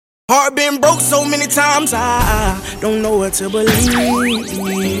Heart been broke so many times, I don't know what to believe.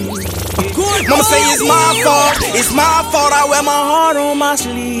 Mama say it's my fault, I wear my heart on my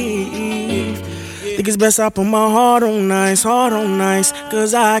sleeve. Think it's best I put my heart on ice,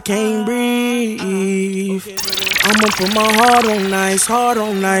 cause I can't breathe. I'ma put my heart on ice,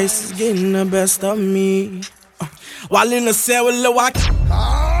 it's getting the best of me. While in the cell with Lil'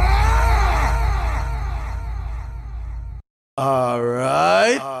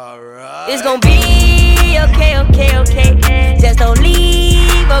 Alright. It's gon' be okay. Just don't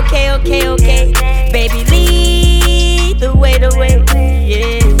leave, okay. Baby, lead the way, yeah,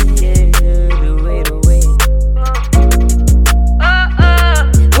 the way.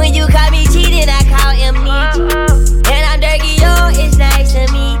 When you caught me cheating, I call amnesia. And I'm dirty, yo, it's nice to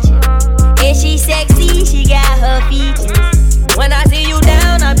meet you. And she sexy, she got her features. When I see you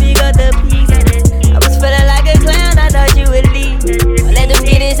down, I pick up the pieces. I was feeling like a clown, I thought you would leave. I let them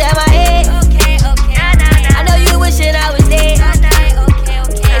get inside my head. I know you wishing I was dead.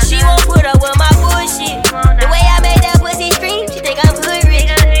 And she won't put up with my bullshit. The way I made that pussy scream, she think I'm hood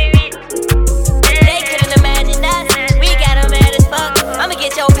rich. They couldn't imagine us. We got them mad as fuck. I'ma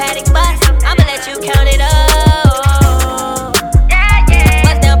get your paddock bus. I'ma let you count it up.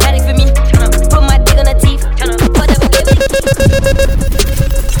 Bust down paddock for me. Put my dick on her teeth. Whatever, give me.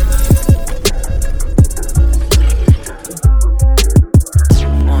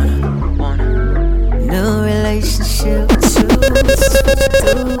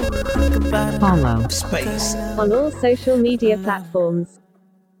 Follow Space on all social media platforms.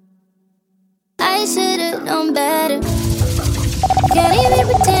 I should've known better. Can't even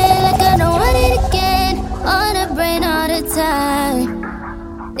pretend like I don't want it again. On the brain all the time.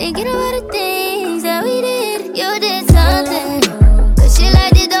 Thinking about the things that we did. You did something. But shit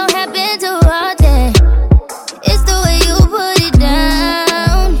like this don't happen too often. It's the way you put it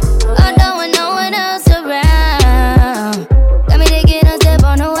down. Although when no one else around. Got me taking a step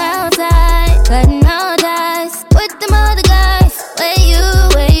on the wild side. Cutting all ties with them other guys. Where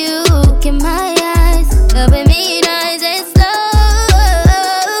you look in my eyes. Loving me nice and slow.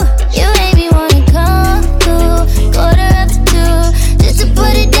 You made me wanna come through. Quarter after 2 just to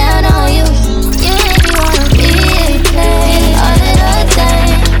put it down on you. You made me wanna replay all of the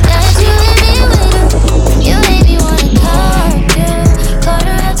time that you hit me with. You made me wanna come through.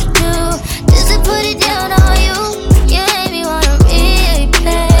 Quarter after 2 just to put it down on you. You made me wanna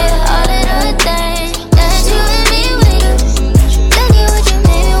replay all of the things that you hit me with. Tell you what you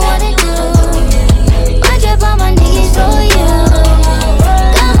made me wanna do. I drop all my niggas for you.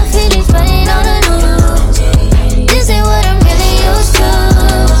 Got my feelings running on the news. This ain't what I'm really used to.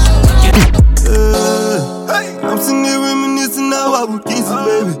 I'm sitting there reminiscing how I would kiss you,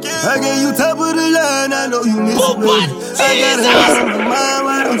 baby. I gave you top of the line, I know you miss it, baby. I got a house on my mind,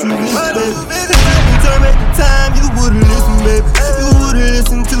 why don't you listen, baby? Every time at the time, you wouldn't listen, baby. You wouldn't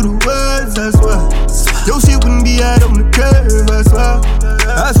listen to the words, I swear. Your shit wouldn't be out on the curve, I swear.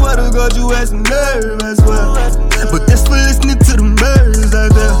 I swear to God, you had some nerve, I swear. But that's for listening to the birds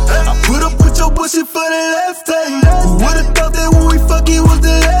out there. I put up with your bullshit for the last time. Who would've thought that when we fuck it was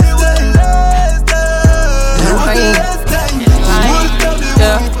the last time?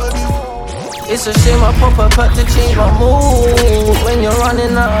 It's a shame I pop up had to change my mood. When you're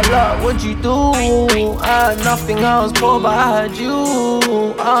running out of luck, what'd you do? I had nothing, I was poor, but I had you.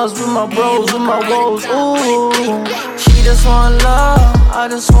 I was with my bros, with my woes, ooh. She just want love, I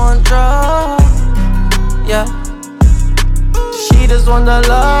just want drugs, yeah. She just want the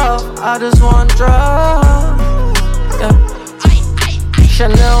love, I just want drugs, yeah.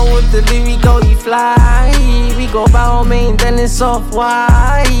 Chanel with the Louis go, you fly. We go Balmain, then it's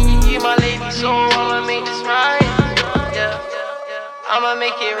off-white. You my lady, so I'ma make this right. Yeah, I'ma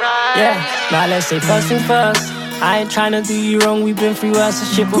make it right. Yeah, now let's say first thing first. I ain't tryna do you wrong, we've been through worse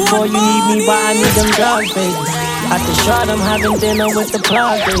shit before. You need me, but I need them drugs, baby. At the shot, I'm having dinner with the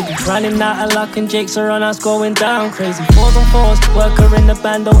plug, baby. Running out of luck and Jake's are on us going down crazy. 4s on 4s, worker in the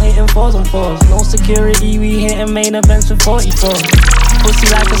band, don't hitting 4s on 4s. No security, we hitting main events with 44. Pussy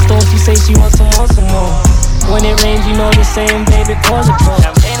like a storm, she say she wants some more. When it rains, you know the same, baby, pause it for.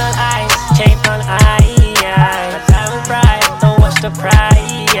 Champagne on ice, chain on ice. My time is bright, don't watch the price.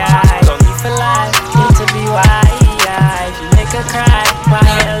 Don't need for life, need to be wise. If you make her cry, my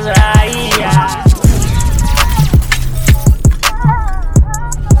hair's right.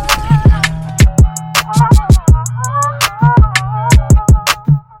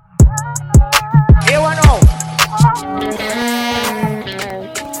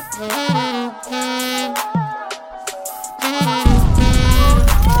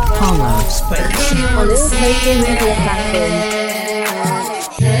 Follow Space on all social media platforms.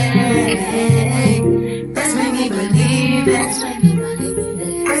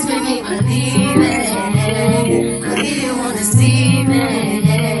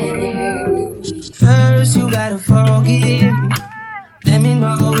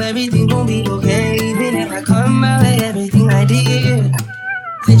 I hope everything gon' be okay. Even if I come out with everything I did,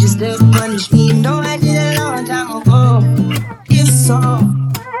 they just still punish me. No, I did a long time ago. If so,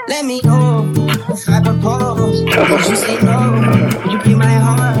 let me know if I propose. Would you say no? Would you be my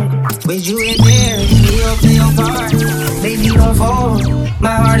heart? Would you in there? You'll play your part. Baby, don't fold.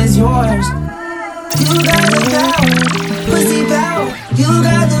 My heart is yours. You got the power, pussy power. You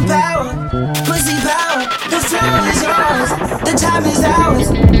got the power, pussy power. The flow is yours, the time is ours.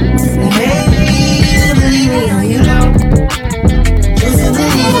 And baby, you believe me or you don't. You still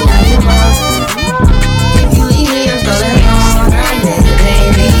believe me or you won't. If you leave me, I'm still alone. I'm dead,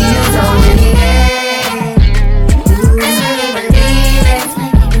 baby. You don't really care. That's when you believe it.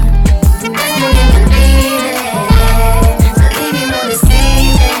 That's when you believe it. Believe you know the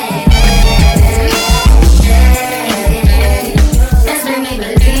same thing.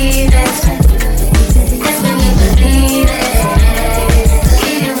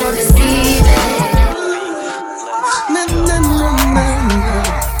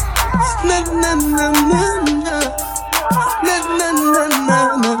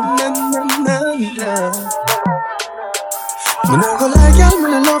 I'm not gonna lie, girl,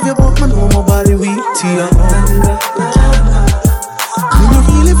 man, I love you, but man, know my body weak to you. When you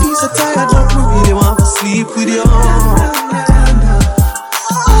really feel so tired, don't me really want to sleep with you. Oh,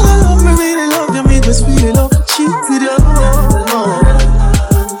 I love me, really love you, me just really love to cheat with you.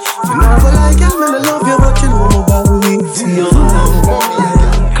 I'm not gonna lie, girl, man, I love you, but you know my body weak to you.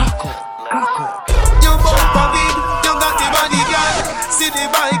 You bump a beat, you got the body, girl. See the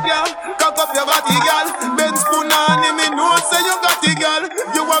bike, girl, cock up your body, girl. Ben spoon on him, me know say you got the girl.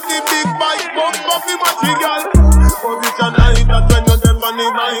 You have the big bike, bump up the body, girl. Position like that when you're dead on the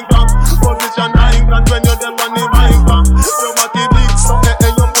bike, position like that when you're dead on the bike. Your body big, so and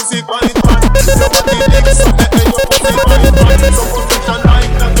your pussy quite fat. Your body big, so and your pussy quite fat. So position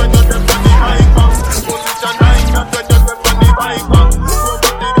like that when you're dead on the bike, position like that when you're dead on the bike. Your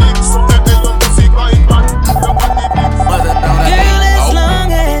body big, so and your pussy quite fat. Your body big, so Girl, as long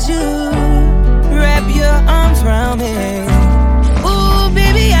as you wrap your arms around me, ooh,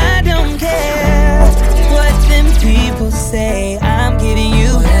 baby, I don't care what them people say. I'm giving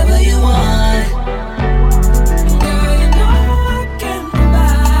you whatever you want. Girl, you know I can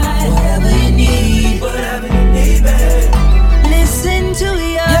provide whatever you need, baby. Listen to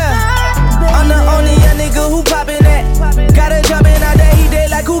your heart, baby. I'm the only young nigga who poppin' that. Got a job and out there, he dead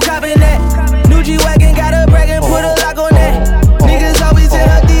like who coppin' that. New G-Wagon, got a brag and put a lock on that. Niggas always in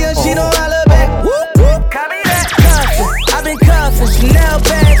her DM, she don't holler back. Whoop, whoop, copy that. Cuffin', I've been cuffin', Chanel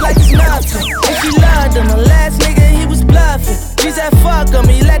bags like it's nothing. And she loved him, the last nigga, he was bluffing. She said fuck him,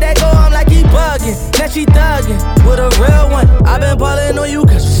 he let that go, I'm like he bugging. Now she thuggin' with a real one. I been ballin' on you,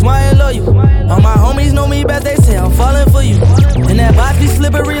 cause you smart and loyal. All my homies know me best, they say I'm falling for you. And that box be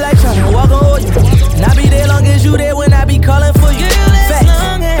slippery like tryna walk on oil. And I be there long as you there when I be calling for you. Girl, as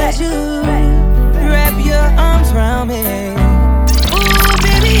long as you wrap your arms around me, ooh,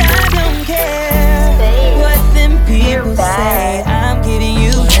 baby, I don't care what them people say. I'm giving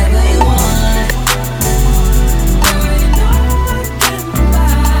you whatever you want. Girl, you know I can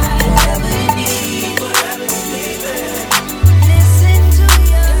provide whatever you need, baby. Listen to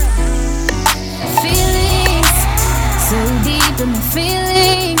your Feelings, so deep in my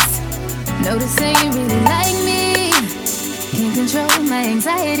feelings. Noticing you really like me. Can't control my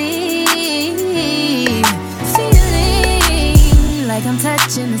anxiety. Feeling like I'm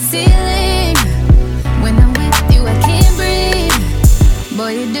touching the ceiling. When I'm with you, I can't breathe.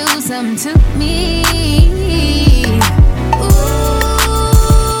 Boy, you do something to me. Ooh,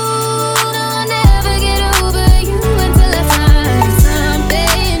 no, I'll never get over you until I find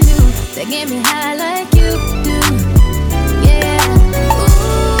something new that get me high like you do. Yeah. Ooh,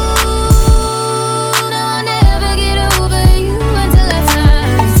 no, I'll never get over you until I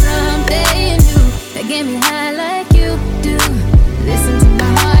find something new that get me high like you do. Listen to my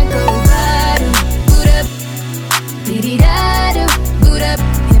heart go bada, boot up, dee-dee-da-do, boot up,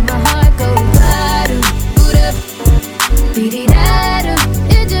 and my heart go bada, boot up.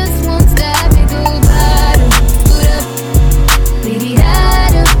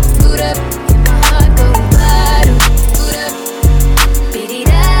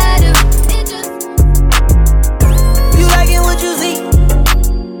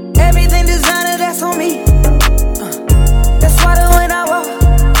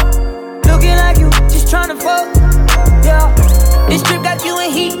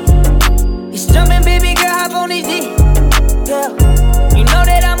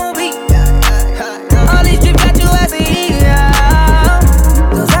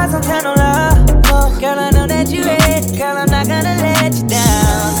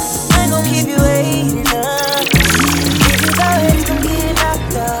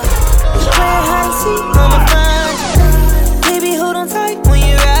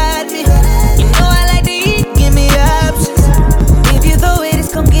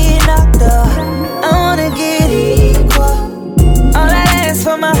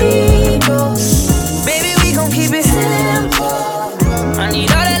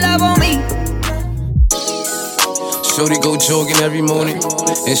 jogging every morning.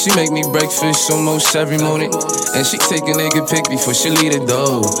 And she make me breakfast almost every morning. And she take a nigga pic before she leave the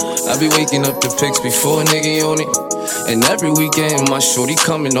door. I be waking up the pics before a nigga on it. And every weekend my shorty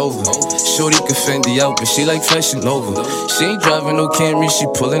coming over. Shorty can Fendi out, but she like flashing over. She ain't driving no Camry, she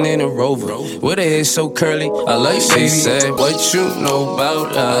pulling in a Rover. With her hair so curly, I like she said, what you know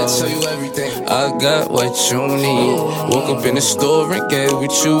about love? I tell you everything. I got what you need. Woke up in the store and get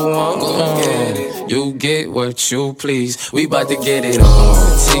what you want. You get what you please. We bout to get it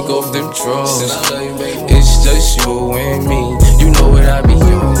on. Take off them drawers. It's just you and me. You know what I be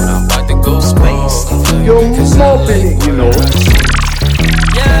on. I'm about to go space. You're mopping it, you know.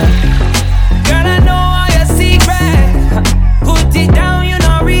 Yeah. Girl, I know all your secret. Put it down, you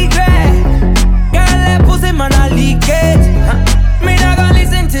no regret. Girl, that pussy man, I leak it. Me not gonna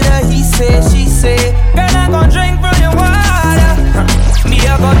listen to the he say, she say. Girl, I gon' drink from your water. Me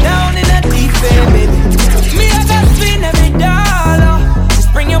I go down in the deep end, baby. Me I got spin every dollar. Just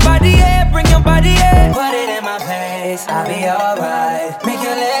bring your body here, bring your body here. Put it in my face, I'll be alright. Make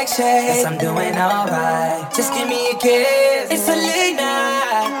your legs shake, yes, I'm doing alright. Just give me a kiss, it's a late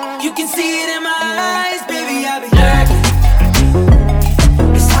night. You can see it in my eyes, baby, I'll be lurking.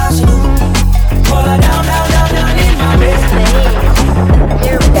 It's how she do. Pull her down, down, down, down in my bed.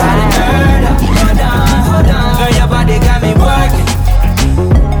 Hold on, hold on. Girl, your body got me working.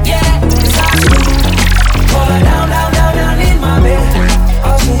 Yeah, it's how she do. Pull her down, down, down, down in my bed.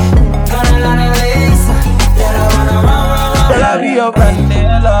 Oh shit, gonna learn a lesson. Yeah, I wanna run, run, run. Girl, I'll be your Sunday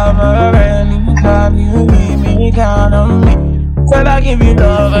lover. Anytime you need me, count on me. Girl, I give you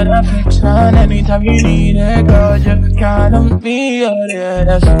love and affection. Anytime you need it, girl, just count on me. Oh yeah,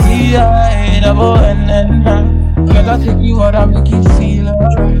 that's me. I double and girl, I take you out, I make you feel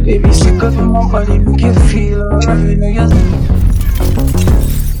alright. Baby, sick of my body, make you feel alright.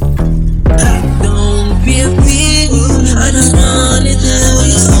 Don't be a bitch, I just wanna tell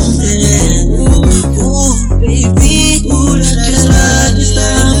you something. Ooh, baby, ooh, just like the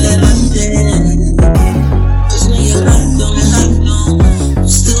style that I'm dead. Cause when you're locked on,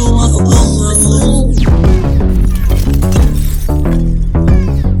 still walk upon my moon.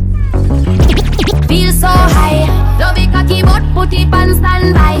 Feel so high, love it cocky but put it on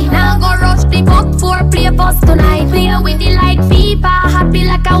standby. Now go rush the fuck for play bus tonight. Play with it like FIFA, happy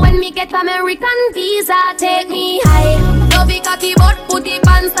like a when me get American visa. Take me high, love it cocky but put it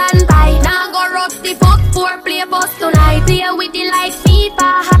on standby. Now go rush the fuck for play bus tonight. Play with it like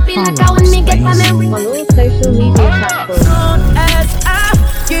FIFA, happy like a when me get American. On all social media platforms. Soon as I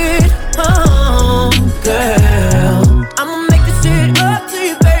get home, girl, I'ma make this shit up to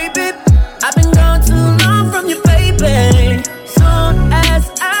you, baby. I've been gone too long from you, baby. Soon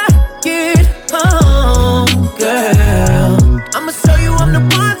as I get home, girl, I'ma show you I'm the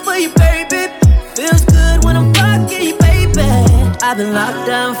one for you, baby. Feels good when I'm fucking you, baby. I've been locked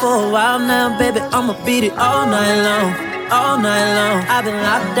down for a while now, baby. I'ma beat it all night long. All night long, I've been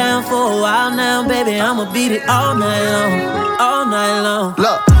locked down for a while now, baby. I'ma beat it all night long, all night long.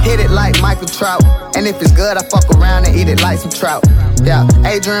 Look, hit it like Michael Trout, and if it's good, I fuck around and eat it like some trout. Yeah,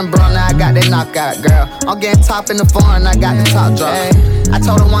 Adrian Broner, I got that knockout, girl. I'm getting top in the foreign, I got the top drop. Hey, I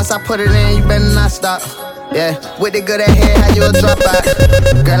told her once I put it in, you better not stop. Yeah, with the good at head, how you a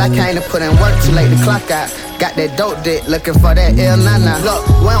dropout? Girl, I came to put in work too late to clock out. Got that dope dick, looking for that ill nana. Look,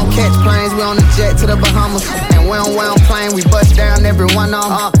 we don't catch planes, we on the jet to the Bahamas. And we don't plane, we bust down every one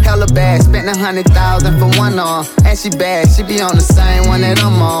on. Hella bad, spent 100,000 for one on. And she bad, she be on the same one that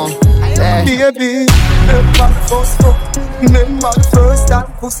I'm on. Yeah. Baby, remember the first fuck. Remember the first time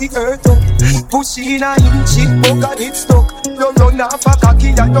pussy hurt up. Pussy in a inch, it broke and it stuck. You run off a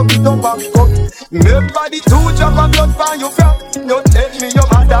cocky and you get a back cut. Remember the 2 drop of blood from your frack. You tell me your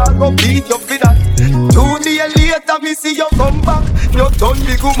mother go beat you for that. 2 days later me see you come back. You done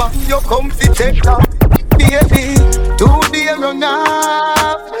big woman, you come to take that. Baby, 2 days run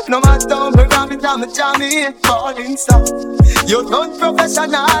off. No matter how me ram it down, me jam it, falling stop. You done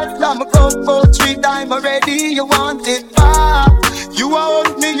professional, I'm a come for 3 times already. You want it back. You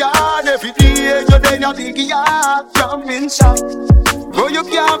hold me hard every day. You then a big yard from in shop. Oh, you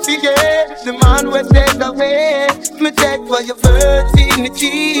can't forget the man will take away. Me take for your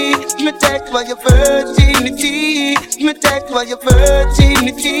virginity. Me take for your virginity. Me take for your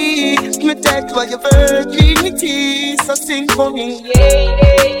virginity. Me take for your virginity. So sing for me. Yeah,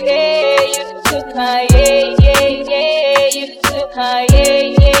 yeah, yeah. You took my yeah, yeah, yeah. You took my yeah,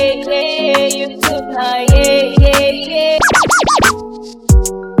 yeah, yeah. You took my yeah, yeah, yeah.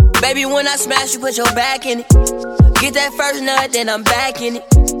 Baby, when I smash, you put your back in it. Get that first nut, then I'm back in it.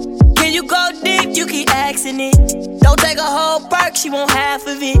 Can you go deep? You keep asking it. Don't take a whole perk, she want half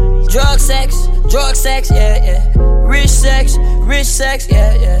of it. Drug sex, yeah, yeah. Rich sex,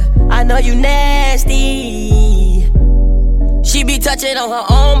 yeah, yeah. I know you nasty. She be touching on her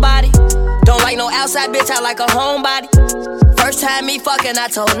own body. Don't like no outside bitch, I like a homebody. First time me fucking, I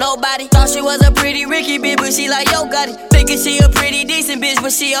told nobody. Thought she was a pretty Ricky bitch, but she like Yo Gotti. Thinking she a pretty decent bitch,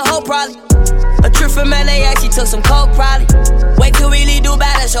 but she a hoe probably. A trip from LAX, she took some coke probably. Wait till we leave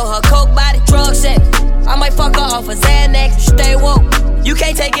Dubai to show her coke body. Drug sex, I might fuck her off a Xanax. Stay woke, you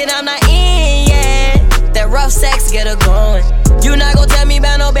can't take it, I'm not in, yeah. That rough sex get her going. You not gon' tell me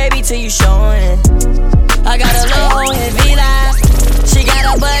about no baby till you showing. I got a low heavy line. She got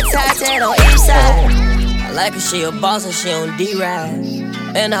her butt tatted on each side. I like her, she a boss and she on D-ride.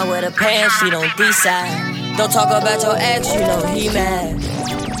 And I wear the pants, she don't D-side. Don't talk about your ex, you know he mad.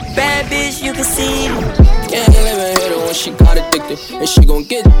 Bad bitch, you can see me. Can't live and hit her when she got addicted. And she gon'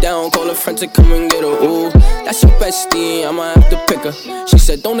 get down, call her friend to come and get her. Ooh, that's your bestie, I'ma have to pick her. She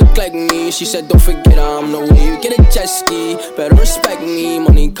said don't neglect me, she said don't forget her. I'm the way you get a jet ski, better respect me.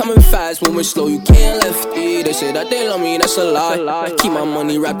 Money coming fast, moving slow, you can't left it. They say that they love me, that's a lie. I keep my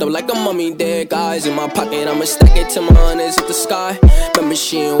money wrapped up like a mummy, dead guys in my pocket, I'ma stack it till my honey's hit the sky. Remember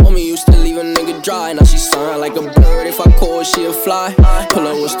she ain't want me, used to leave a nigga dry. Now she sound like a bird, if I call she'll fly. Pull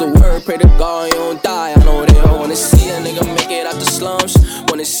her, what's the word, pray to God you don't die. I know they don't wanna see a nigga make it out the slums.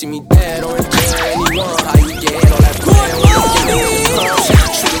 Wanna see me dead or in jail, anyone. How you get all that bread when you get out the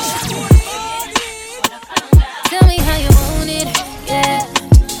Tell me how you want it, yeah.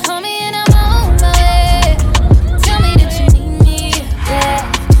 Call me and I'm on my way. Tell me that you need me, yeah.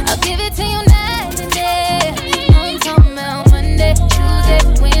 I'll give it to you night and day. I'm talking about Monday, Tuesday,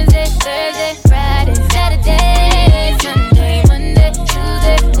 Wednesday, Thursday, Friday, Saturday, Sunday, Monday,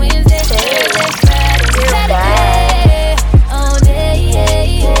 Tuesday, Wednesday, Thursday, Friday, Saturday, all day, yeah,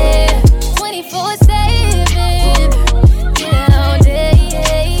 yeah. 24/7, yeah, all day,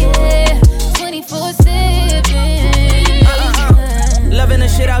 yeah, yeah. 24/7. Loving the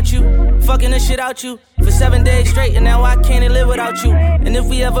shit out you, fucking the shit out you for 7 days straight, and now I can't live without you. And if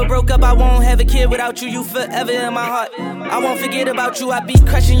we ever broke up, I won't have a kid without you. You forever in my heart, I won't forget about you. I be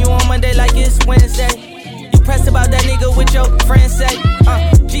crushing you on Monday like it's Wednesday. You pressed about that nigga with your friends say.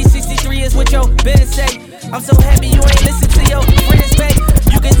 G63 is what your Ben say. I'm so happy you ain't listen to your friends, babe.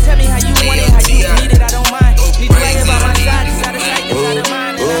 You can tell me how you want it, how you need it, I don't mind. Need you right here by my side, it's out of sight, it's out of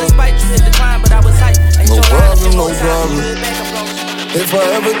mind. And I spite you hit the climb, but I was hype. No problem, no problem. If I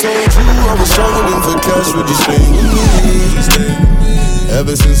ever told you I was struggling for cash, would you stay with me?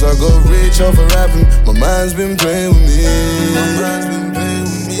 Ever since I got rich off of rapping, my mind's been playing with me.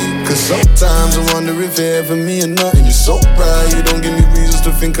 Cause sometimes I wonder if you're ever me or not. And you're so bright, you don't give me reasons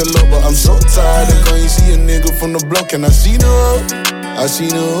to think a lot. But I'm so tired of can't you see a nigga from the block. And I see no hope, I see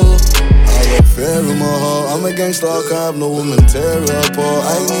no hope. I got fear in my heart, I'm a gangster, I can't have no woman tear apart.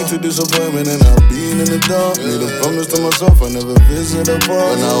 I ain't need to disappointment and I've been in the dark. Made a promise to myself, I never visit a bar.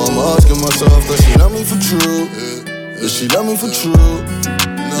 But now I'm asking myself, does she love me for true? Does she love me for true?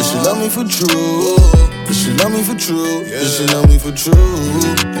 Does she love me for true? Does she love me for true? Does she love me for true?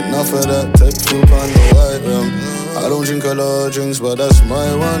 Enough of that tech food on the white rum. I don't drink a lot of drinks, but that's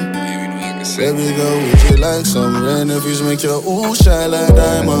my one. Baby girl, would you like some rain if you make your ooh shine like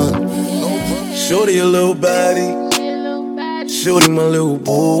diamond? Shorty a little body, shorty my little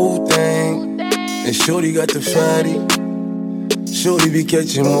boo thing, and shorty got the fatty. Shorty be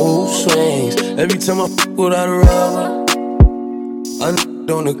catching mood swings. Every time I fuck without a rubber, I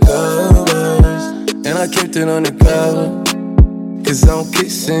on the covers, and I kept it on the cover, cause I don't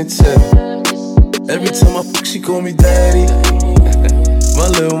kiss and tell. Every time I fuck, she call me daddy. My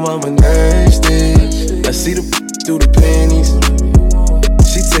little mama nasty. I see the through the panties.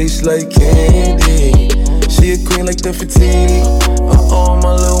 She tastes like candy. She a queen like the Fatini.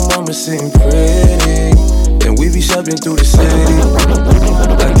 My little mama sitting pretty. And we be shopping through the city.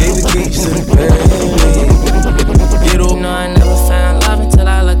 I gave the keys to the baby. Get up. You know I never found love until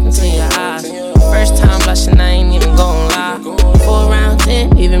I looked into your eyes. First time blushing, I ain't even gon' lie. 4 round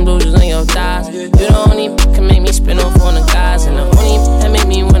 10, even bruises on your thighs. You the only can make me spin off on the guys, and the only that make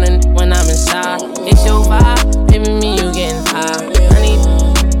me wanna when I'm inside. It's your vibe, baby, me you getting high. I need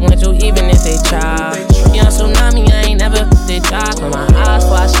want you even if they try. You on tsunami, I ain't never did try. Close my eyes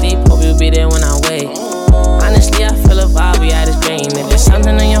before I sleep, hope you be there when I wake. Honestly, I feel a vibe, we at this brain. If there's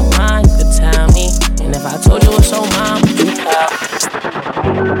something on your mind, you could tell me. And if I told you it's on mine, would you tell?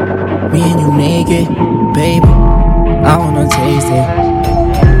 Me and you naked, baby. I wanna taste it.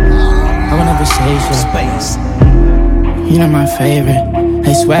 I wanna conversation. Space. You're my favorite.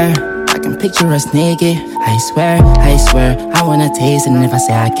 I swear, I can picture us naked. I swear, I wanna taste it. And if I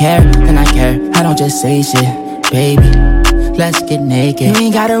say I care, then I care. I don't just say shit, baby. Let's get naked. You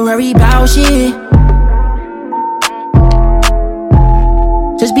ain't gotta worry about shit.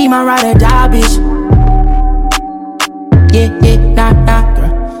 Just be my ride or die, bitch. Yeah, nah,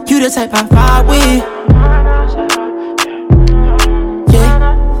 girl. You the type I vibe with.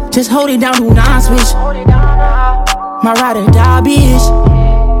 Yeah, just hold it down, do not switch. My ride or die, bitch.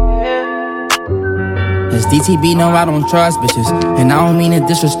 As DTB, no, I don't trust bitches. And I don't mean it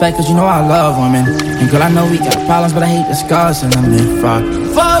disrespect, cause you know I love women. And girl, I know we got problems, but I hate discussing them.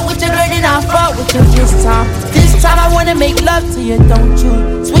 Fuck with your girl, and I fuck with you this time. This time I wanna make love to you, don't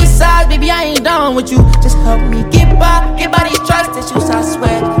you? Switch sides, baby, I ain't done with you. Just help me get by these trust issues, I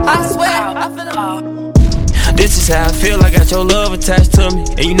swear, I feel it. This is how I feel, I got your love attached to me.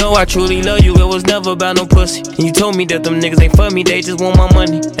 And you know I truly love you, it was never about no pussy. And you told me that them niggas ain't for me, they just want my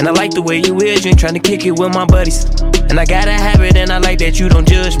money. And I like the way you is, you ain't tryna kick it with my buddies. And I gotta have it, and I like that you don't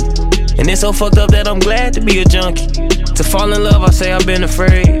judge me. And it's so fucked up that I'm glad to be a junkie. To fall in love, I say I've been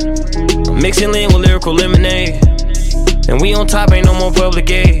afraid. I'm mixing lean with lyrical lemonade. And we on top, ain't no more public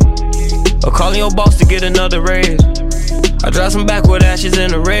aid. Or calling your boss to get another raise. I drop some backward ashes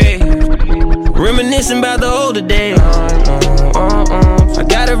in the rain. Reminiscing about the older days. I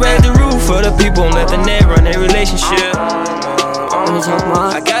gotta raise the roof for the people and let the net run their relationship.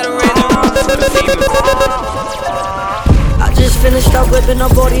 I gotta raise the roof for the people. I just finished up whipping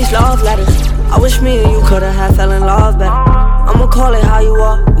up all these love letters. I wish me and you could've had fell in love better. I'ma call it how you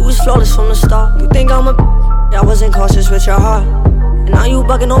are. You was flawless from the start. You think I'm a I wasn't cautious with your heart. And now you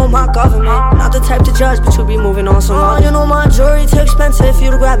bugging on my government. Not the type to judge, but you be moving on some more. You know my jewelry too expensive for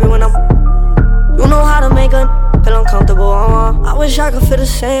you to grab it when I'm. You know how to make a feel uncomfortable. I wish I could feel the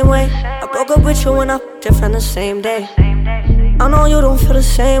same way. I broke up with you and I different the same day. I know you don't feel the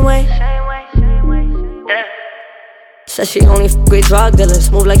same way. Said she only with drug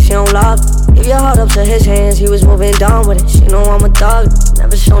dealers, move like she don't love. Give your heart up to his hands, he was moving down with it. She know I'm a dog,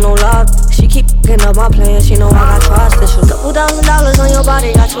 never show no love. She keep picking up my plans, she know I got trust issues. $2,000 on your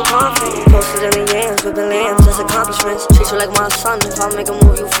body, got you confident. Posted in the yams, with the lambs, just accomplishments. Treat you like my son, if I make a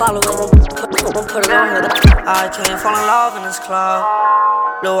move, you follow it. Won't put it on her. I can't fall in love in this club.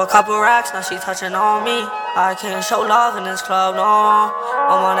 Blew a couple racks, now she touching on me. I can't show love in this club, no.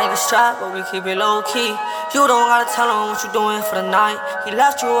 All my niggas strapped, but we keep it low key. You don't gotta tell him what you doing for the night. He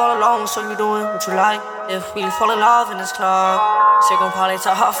left you all alone, so you doing what you like. If we fall in love in this club, she gon' probably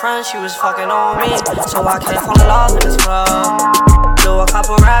tell her friend she was fucking on me. So I can't fall in love in this club. Blew a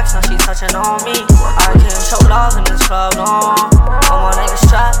couple racks, now she touching on me. I can't show love in this club, no. All my niggas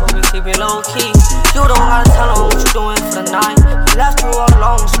strapped, but we keep it low key. You don't gotta tell him what you doing for the night. He left you all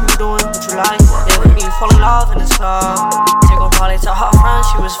alone, so you doing what you like. If we fall in love in this club, she gon' probably tell her friend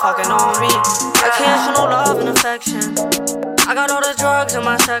she was fucking on me. I can't show no love and affection. I got all the drugs in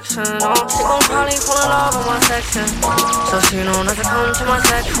my section, no. She gon' probably fall in love in my section. So she know not to come to my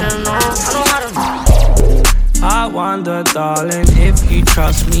section, no. I know how to. I wonder, darling, if you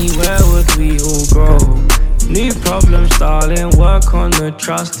trust me, where would we all grow? New problems, darling, work on the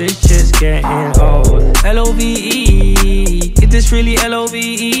trust, it's just getting old. L-O-V-E, is this really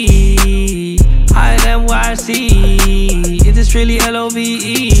L-O-V-E? I-N-Y-C, is this really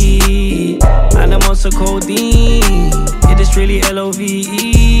L-O-V-E? And I'm on some codeine, is this really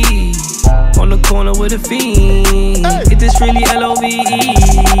L-O-V-E? On the corner with a fiend, is this really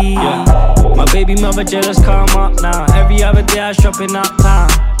L-O-V-E? Yeah. My baby mother jealous, come up now. Every other day I shopping uptown,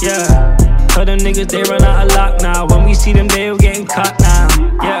 yeah. Tell them niggas they run out of luck now. When we see them, they all getting cut now.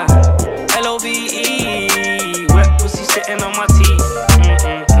 Yeah. L-O-V-E, wet pussy sitting on my teeth.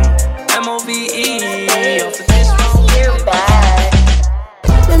 M-O-V-E, off of this one. You're bad.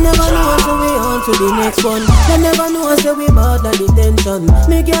 They never know us, so we on to the next one. They never know us, so we bout the detention.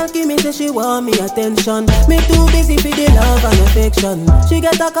 Me girl give me, say she want me attention. Me too busy for the love and affection. She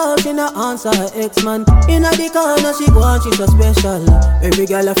get a call, she not answer her ex-man. Inna the corner, she go on, she so special. Every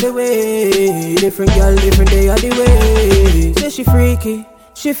girl have a way. Different girl, different day of the way. Say she freaky,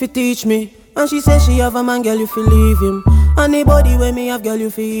 she fi teach me. And she say she have a man, girl, you fi leave him. Anybody when me have, girl, you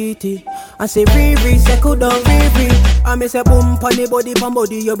fi eat it. I say free, second down, free. I me say boom, panny body, pan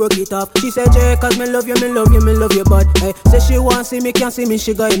body, you broke it up. She say Jay, cause me love you, bad. Hey, say she want see me, can't see me,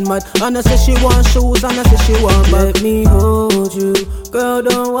 she going mad. And I say she want shoes, and I say she want back. Let me hold you, girl,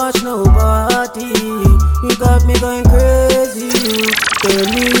 don't watch nobody. You got me going crazy. Turn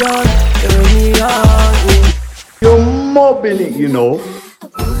me on, yeah. You're mobbing it, you know.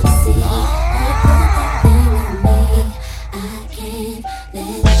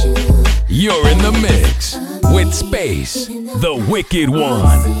 You're in the mix with Space, the Wicked One.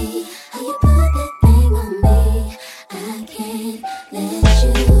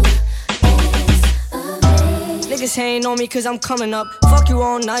 Niggas niggas hating on me cause I'm coming up. Fuck you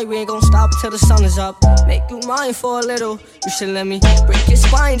all night, we ain't gon' stop until the sun is up. Make you mine for a little, you should let me break your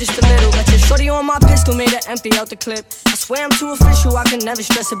spine just a little. Got your shorty on my pistol, made her empty out the clip. I swear I'm too official, I can never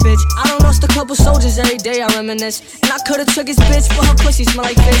stress a bitch. I done lost a couple soldiers every day, I reminisce. And I could've took his bitch, but her pussy smell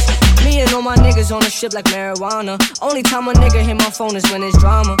like fish. Me and all my niggas on the ship like marijuana. Only time a nigga hit my phone is when it's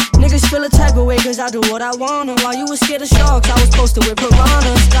drama. Niggas feel a type of way cause I do what I wanna. While you was scared of sharks, I was posted with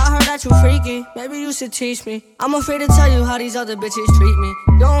piranhas. I heard that you freaky, maybe you should teach me. I'm afraid to tell you how these other bitches treat me.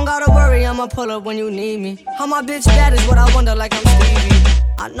 You don't gotta worry, I'ma pull up when you need me. How my bitch bad is what I wonder, like I'm Stevie.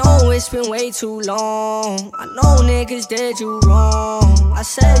 I know it's been way too long. I know niggas did you wrong. I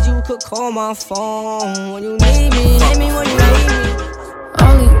said you could call my phone when you need me. Hit me when you need me.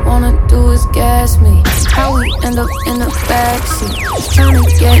 All he wanna do is gas me. How we end up in the backseat, just tryna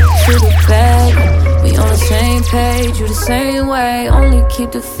get to the bag. We on the same page, you the same way. Only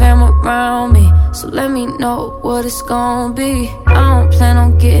keep the fam around me, so let me know what it's gon' be. I don't plan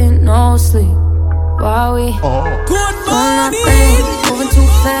on getting no sleep while we doing our thing, moving too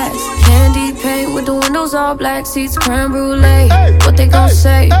fast. Candy paint with the windows all black, seats creme brulee. What they gon'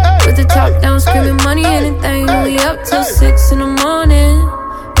 say? With the top down, screaming money, anything. We up till 6 in the morning.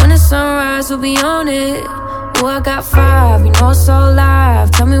 When the sunrise, we'll be on it. Oh, I got 5, you know it's so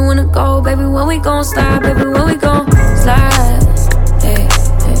live. Tell me when to go, baby, when we gon' slide. Baby, when we gon' slide. Hey,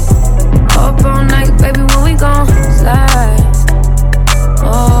 hey. Up all night, baby, when we gon' slide.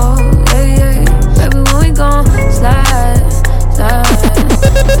 Oh, yeah, yeah. Baby, when we gon' slide, slide,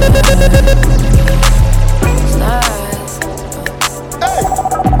 slide.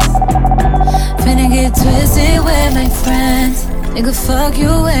 Finna get twisted with my friends. Nigga, fuck you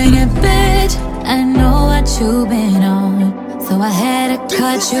and your bitch. I know what you been on, so I had to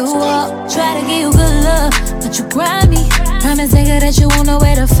cut you off. Try to give you good love, but you grind me. Promise nigga that you won't know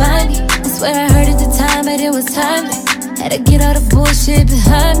where to find me. I swear I heard it the time, but it was timely. Had to get all the bullshit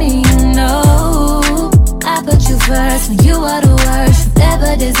behind me, you know. I put you first when you are the worst. You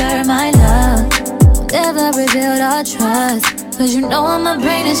never deserve my love, never revealed our trust. Cause you know I'ma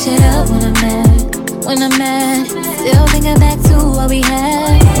bring this shit up when I'm mad. When I'm mad, still thinking back to what we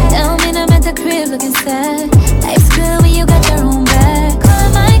had. Tell me I'm at the crib looking sad. Life's good when you got your own bag. Call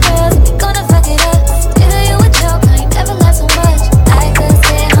my girls, we gonna fuck it up. Give you a joke, I ain't never laughed so much. I could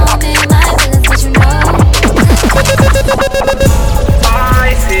stay home in my feelings, but you know.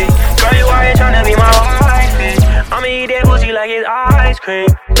 I see, girl, you out here tryna be my wifey. I'ma eat that pussy like it's ice cream.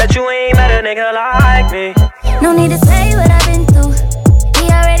 Bet you ain't met a nigga like me. No need to say what I've been through. He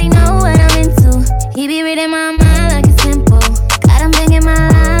already know what I'm into. He be reading my mind like it's simple. Got him thinking my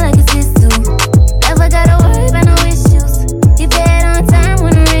line like it's his too. Never gotta worry about no issues. He paid on time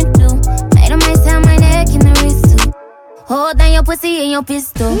when the rent due. Made him ice down my neck and the wrist too. Hold down your pussy and your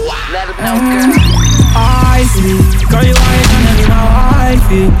pistol. I see, girl, you out here tryna be my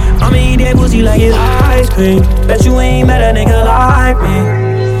wifey. I'ma eat that pussy like it's ice cream. Bet you ain't met a nigga like me.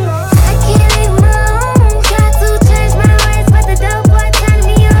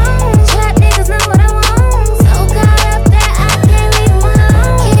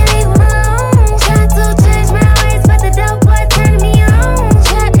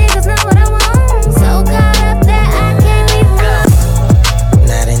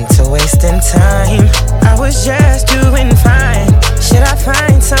 Time, I was just doing fine. Should I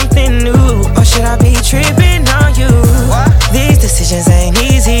find something new, or should I be tripping on you? These decisions ain't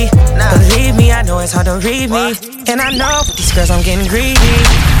easy. Believe me, I know it's hard to read me. And I know with these girls I'm getting greedy.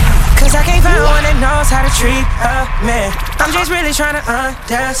 Cause I can't find one that knows how to treat a man. I'm just really trying to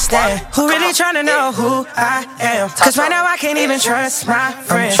understand. Who really trying to know who I am? Cause right now I can't even trust my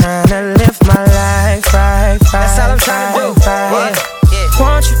friends. I'm trying to live my life right. That's all I'm trying to do.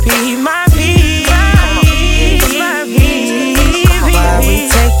 Won't you be my peace? My peace. Why we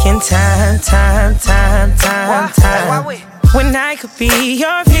taking time? When I could be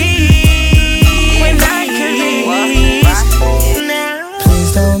your peace. When I could be now.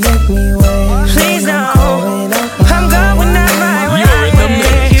 Please don't make me wait. Please don't. I'm going out my way. You're in the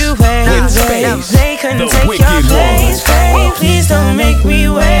mix with Space, They couldn't the take wicked your place, babe. Please don't make me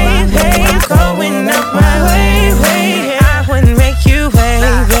wait, babe. Going up my way. I wouldn't make you wait,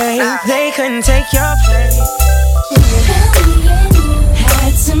 babe. They couldn't take your place.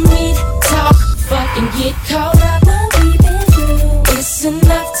 Had to meet, talk, fucking get caught up. It's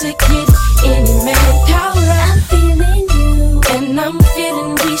enough to get any man caught up. I'm feeling you, and I'm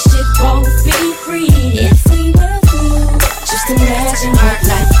feeling we should both be free. If we were through, just imagine what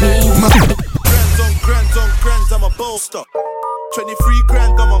life means. Grands, I'm a bolster. 23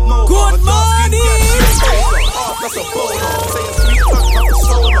 grand, I'm a mo. Good morning. That's a bowler. Say a sweet touch, I'm a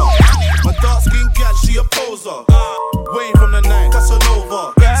solar. A dark skin gal, she a poser. Wayne from the 9,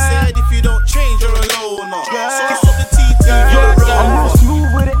 Casanova. Said if you don't change, you're a loner. So I stop the TT, you're a rover. I'm real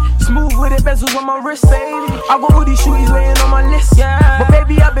smooth with it, bezels on my wrist, baby. I got all these shooties waiting on my list. But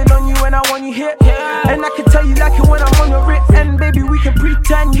baby, I've been on you when I want you here. And I can tell you like it when I'm on your wrist. And baby, we can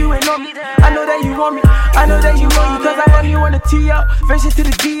pretend you ain't on me. I know that you want me, I know that you want me. Cause I only wanna tee up, venture to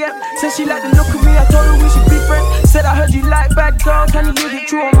the DM. Said she like the look of me, I told her we should be friends. Said I heard you like bad girls, can you give it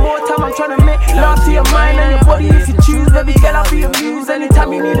true one more time? I'm tryna make love to your mind and your body if you choose. Baby girl, I'll be amused.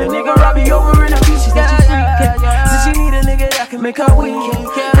 Anytime you need a nigga, I'll be over in a beach. She said she freaking. Said she need a nigga that can make her weekend.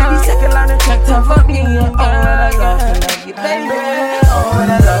 Baby, second line and check time for me. Oh, and I love to love you, baby. Oh,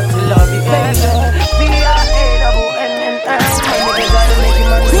 and I love to love you, baby. B-R-A-N-N-N.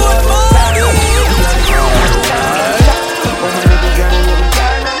 Good morning.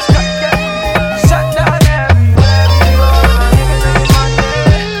 Shut down everywhere we go.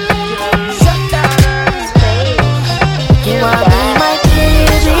 Shut down everywhere. You wanna be my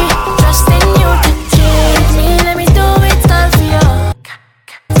baby, trusting you to change me. Let me do it all for you.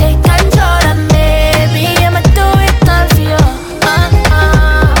 Take control of me, baby. I'ma do it all for you.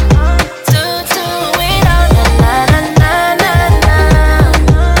 Do it all, na na na na na.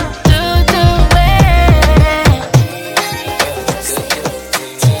 Do it.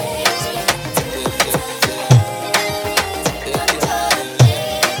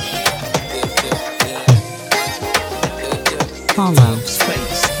 Follow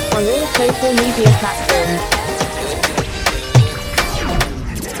Space on all social media platforms.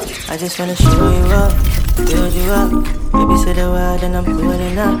 I just wanna show you up, build you up. Baby, say the word and I'm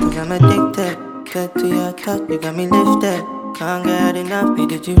pulling up. Cause I'm addicted, get to your touch, you got me lifted. Can't get enough, me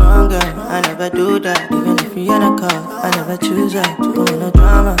did you wrong, girl. I never do that, even if you're in a car. I never choose that, to go no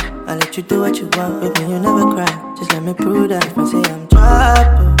drama. I let you do what you want, baby, you never cry. Just let me prove that. If I say I'm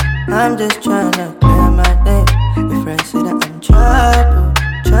trouble, I'm just tryna clear my name. Your friends say that I'm trouble,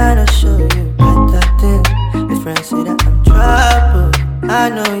 tryna show you better things. Your friends say that I'm trouble, I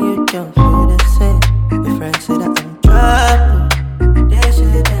know you don't feel the same. Your friends say that I'm trouble, they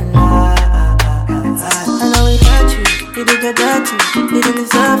shouldn't lie. I know we hurt you, you did get dirty. You didn't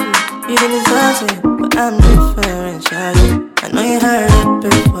deserve it, you didn't deserve it. But I'm different, shawty. I know you heard it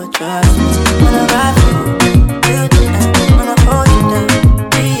before, trust me. When I ride for you, till the end. When I hold you down,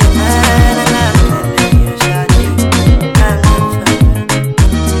 be a man and I'm telling you, shawty, I'm different.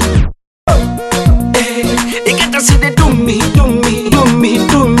 You get to see they do me.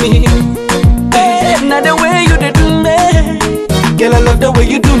 Now the way you they do me, girl, I love the way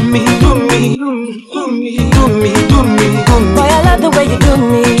you do me. Boy, I love the way you do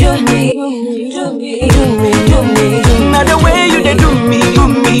me. Now the way you they do me.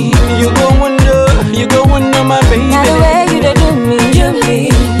 You go wonder, my baby. Now the way you they do me.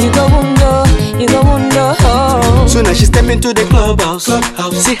 You go wonder. So now she step into the clubhouse.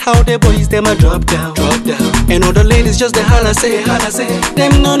 See how the boys them a drop down. And all the ladies just the holla say.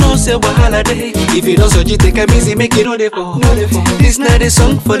 Them no say what holiday. If you don't so you take a easy, make it all the fall. This not a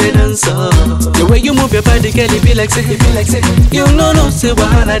song for the dancer. The way you move your body, girl, it be like say. You no say what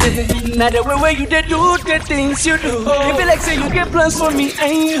holiday. Now the way you they do the things you do. It be like say you get plans for me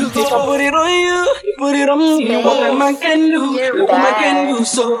and you. If I put it on you, put it on me. What a man can do, woman can do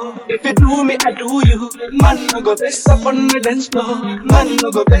so. If you do me, I do you. Man no go best up on the dance floor. Man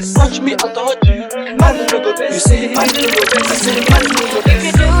no go best touch me, I touch you. Man no go best. You say man no go best. I say man no go best. If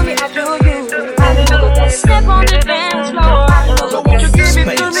you do me, I do you. Man no go best. Step on the dance floor. Won't you give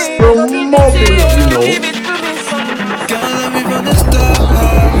it to me? Give it to me. Girl, love me from the start.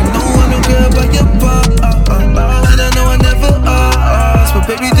 You know I don't care about your part. And I know I never asked, but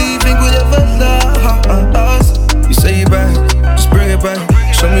baby, do you think we'll ever last? You say you back, just bring it back.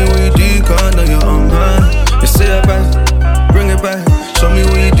 Show me what you do, cause I know you're on mine. You say it back, bring it back. Show me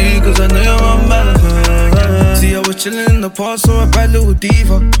what you do, cause I know you're on mine. See, I was chillin' in the park, so I bad little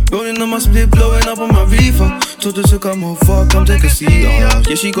diva. Rolling on my split, blowing up on my reefer. Told her to come over, come take a seat.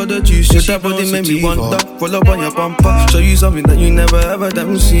 Yeah, she got the juice, yeah, that body made me wonder. Roll up on your bumper, show you something that you never ever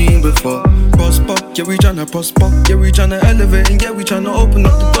done seen before. Prosper, yeah, we tryna prosper. Yeah, we tryna elevate, and yeah, we tryna open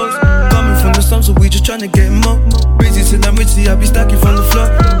up the doors. Coming from the slums, so we just tryna get more. Busy till I'm rich, see, I be stacking from the floor.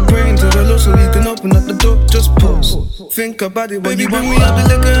 Praying to the Lord so we can open up the door. Just pause, think about it, baby, bring me up the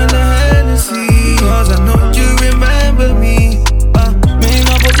liquor and the Hennessy. Cause I know you remember me. Make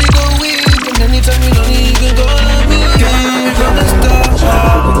my body go weak, and anytime you know you can go on me. Came from the start,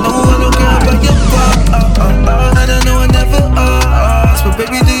 but no, I don't care about your part. And I know I never asked, but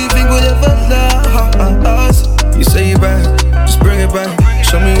baby, do you think we'll ever last? You say you back, just bring it back.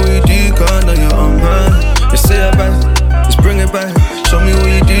 Show me what you do, cause I know you're on mine. You say it back, just bring it back. Show me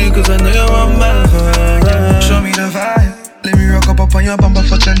what you do, cause I know you're on my heart. Show me the vibe. Let me rock up on your bumper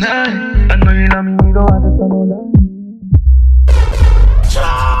for tonight. I know you love me, you don't have to tell no lie.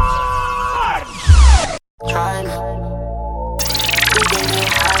 Try me.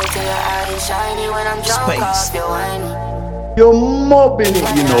 Till your eyes shiny when I'm drunk off your wine. You're mobbing it,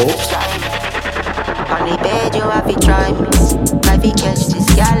 you know. On the bed you have to try me. I be catch this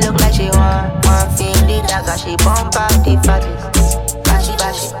girl look like she want feel the dagger. She bump out the fattest. Bashy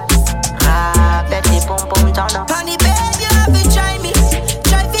bashy. Ah, bet the pum pum turn up. On the bed you have to try me.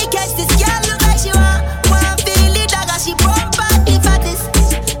 Try to catch this girl look like she want feel the dagger. She bump out the fattest.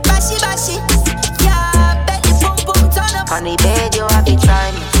 Bashy bashy. Yeah, bet the pum pum turn up. On the bed you have to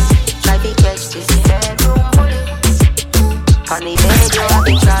try me. Try to catch this bedroom bully. On the bed you have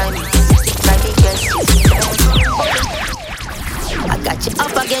to try me. Try to catch this bedroom bully. I got you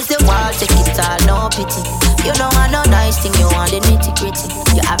up against the wall, take it all, no pity. You know I know nice thing, you want the nitty gritty.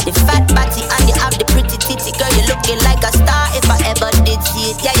 You have the fat body and you have the pretty titty. Girl, you looking like a star if I ever did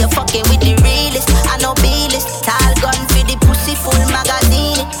see it. Yeah, you're fucking with the realest, I know B-list. Tall gun for the pussy, full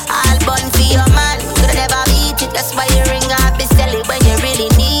magazine. All bun for your man, could never beat it. That's why you ring up, be sell it when you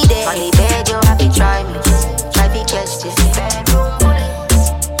really need it. On the bed, you have to try me. Try to catch this bedroom bully.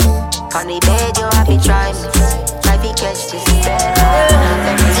 On the bed, you have to try me. Try to catch this bedroom.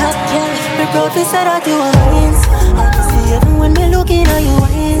 Top girl, my brother said I do wines. I can see even when me looking at your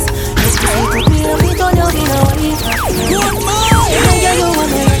eyes. Just to see put me up, it on your in a wife. Yeah, you want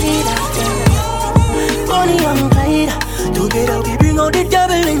me right. Bonnie and Clyde, together we bring out the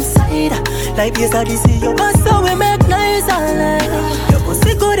devil inside. Like yes, I see your past, so we make nice and light. Your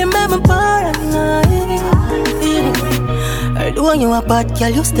pussy good and make me paranoid. I know you a bad girl,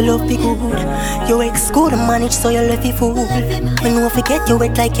 you still love me good. Your ex good and manage, so you left the fool. When you forget you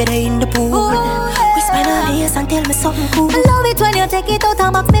wet like you're in the pool. Whisper in my ears and tell me something cool. I love it when you take it out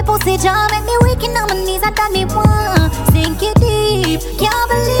and box me pussy jam. Make me weak on my knees and tell me one. Sink it deep, can't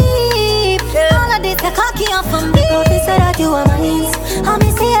believe all of this, the cocky off from me. They said that you are mine. I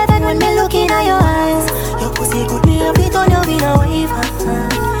me see heaven when me looking at your eyes. Your pussy good, me love it on your in a wave.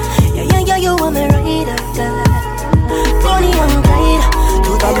 Yeah, you want me right. Bonnie and Clyde,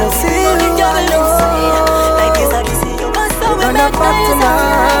 together we bring the devil inside. Like yes, I see your past, so we make nice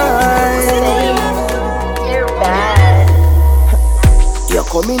tonight. You're bad. You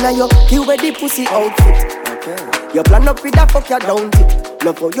come in and you kill with the pussy outfit. You plan up with that fuck you down it.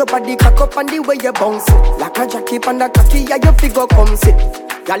 Love how your body cock up and the way you bounce it. Like a jockey and a cocky, yeah, your figure come sit.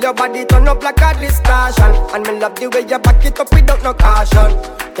 Girl, your body turn up like a distortion. And me love the way you back it up without no caution.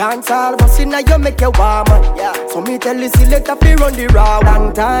 Dance all bustin' now you make you warm man. Yeah. So me tell you selector fi run the raw.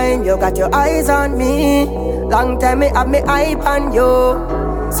 Long time you got your eyes on me. Long time me have me eye on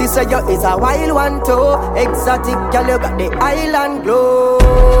you. Sister you is a wild one too. Exotic girl you got the island glow.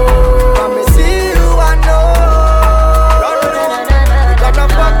 And me see you and know. We gonna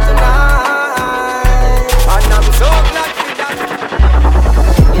fuck tonight. And I'm so glad for that.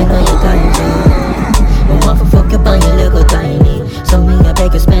 You know you got me. I want to fuck up on your little tiny. So me I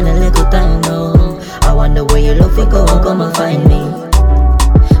beg you spend a little time no. I wonder where you look for go and come and find me.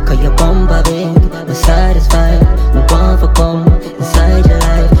 Cause your bumper big, me satisfied. Me want for come inside your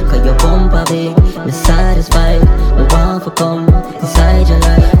life. Cause your bumper big, me satisfied. Me want for come inside your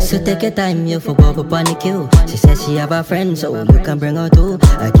life. So take your time, you for walk up on the queue. She says she have a friend, so you can bring her too.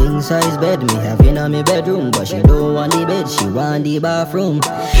 A king size bed, me have in on me bedroom. But she don't want the bed, she want the bathroom.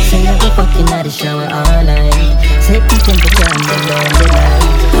 Say you be fucking at the shower all night. Set the temperature and then down the light.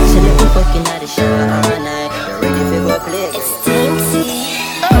 Say you be fucking at the shower all night. You ready for go play? It's tipsy.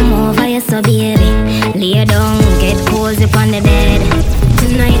 Come over, you so baby. Lay down, get cozy on the bed.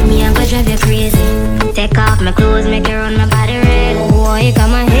 Tonight me I go drive you crazy. Take off my clothes, make you run my body red. Oh, you got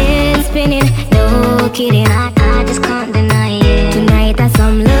my head spinning. No kidding, I just can't deny it. Tonight I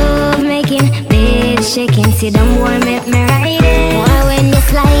some love making, bed shaking. See them boy make me ride it. Boy, when you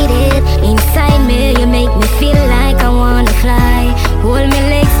slide it inside me, you make me feel like I wanna fly. Hold me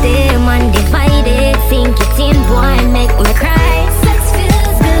legs them undivided. Sink it in, boy, make me cry. Sex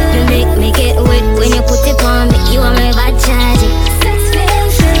feels good. You make me get wet when you put it on me. You are my bad charge. Sex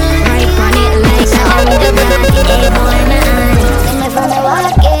feels good. Right on it like I'm the brand. Hey boy, my honey. See me from the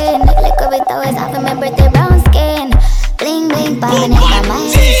walk-in. Little bit always off of my birthday brown skin. Bling bling popping in my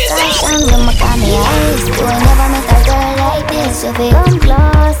mind. Fashion when my call me eyes. You ain't never met a girl like this. If you come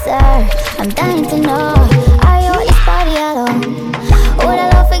closer, I'm dying to know. Are you at this party alone? Would I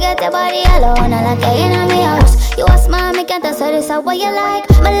love forget your body alone? I like you in my house. You a smile, me can't answer this. What you like?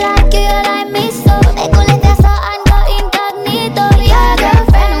 Me like you like me so. They go let us out and go incognito. Your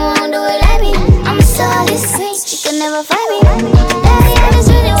girlfriend won't do it like me. I'm so sweet, you can never find me.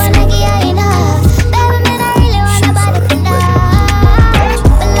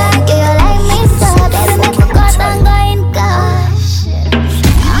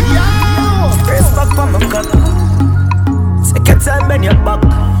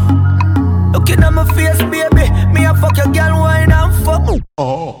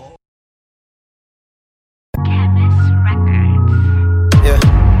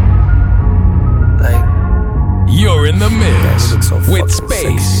 with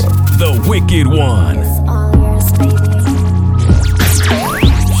Space, the wicked one. It's all yours, baby.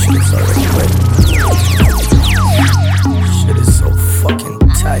 Shit's already ready. Shit is so fucking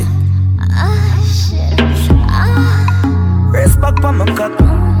tight. Race back on my cock.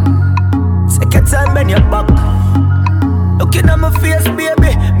 Take your time, bend your back. Looking at my face,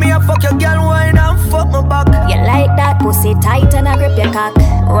 baby. Me a fuck your girl, wine and fuck my back. You like that pussy tight and I grip your cock.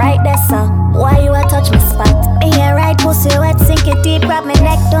 Right there, sir. Why you a touch my spot? Me here right pussy wet, sink it deep, grab my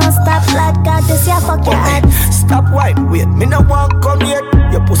neck, don't stop. Blood God, this ya fuck your head. Stop wine, wait, me no want come yet.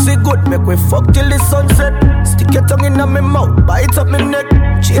 Your pussy good, make we fuck till the sunset. Stick your tongue in my mouth, bite up my neck.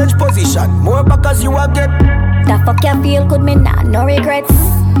 Change position, more back as you a get. That fuck you feel good, me nah, no regrets.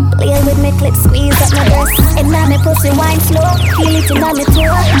 Play with me clip, squeeze up my breast. And now me pussy wine slow, feel it in my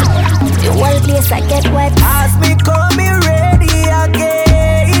toe. The whole place I get wet. As me come me ready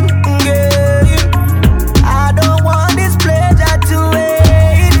again, again. I don't want this pleasure to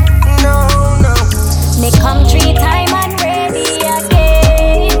wait. No, no. Me come 3 times and ready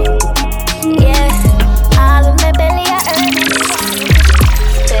again. Yeah, all of my belly are earning.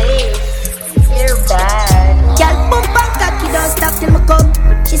 Babe, you're bad. Girl, boom, bang, cocky, don't stop till me come.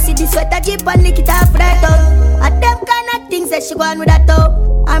 She see the sweater jeep and lick it off right up. And them kind of things that she want with that top.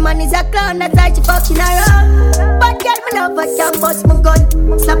 Her man is a clown, that's why she fucking around. But girl, me love her, can't bust my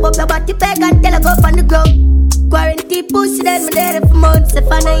gun. Slap up your body peg and tell her go up on the ground. Quarantine pussy, then me there for months. If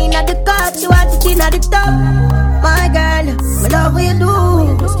I know in the car, she want it in the top. My girl, me love what you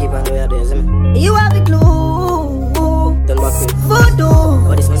do. Just keep on doing this, you have the glue.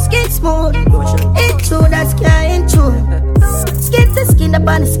 Voodoo, skin smooth. It's true, that's can't true. Skin to skin up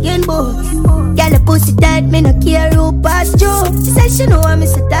on the skin boots. Girl, the pussy tight, me no care who pass through. She said she know I'm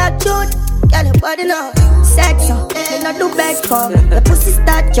Mr. Dark Truth. Girl, your body now, sex up, me no do beg for. The pussy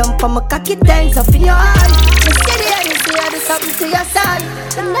start jump on my cocky turns up in your hand. Me see the end, see how do something to your son.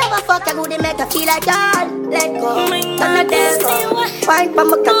 You never fuck a good, make her feel like y'all. Let go, turn the dance up. Wine for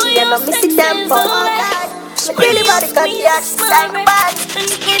my cocky, and I miss the tempo. She really body cocky, yeah, she's like bad.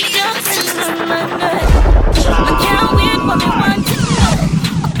 I can't wait for me want to know.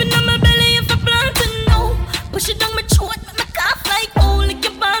 Up in my belly if I plan to know. Push it down my throat, make me cough like oh. Lick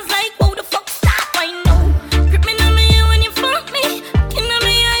your bars like oh, the fuck stop, I know. Grip me on me when you fuck me. Looking at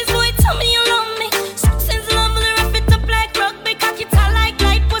my eyes, boy, tell me you love me. Since love will wrap it up like rugby. Cocky tall like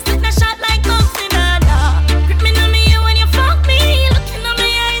light, push it a shot like boxing, nada. Grip me on me when you fuck me. Looking at my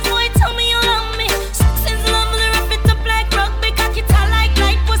eyes, boy, tell me you love me. Since love will wrap it up like rugby. Cocky tall like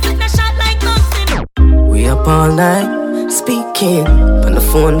light, push it a shot like boxing. We up all night, speaking on the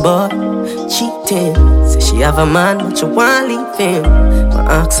phone, boy, cheating. Say she have a man, but you want leave him.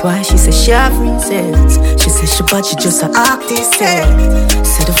 I ask why, she say she have reasons. She say she but she just a artist.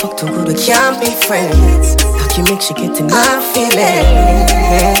 Say the fuck too good, we can't be friends. How can make she get in my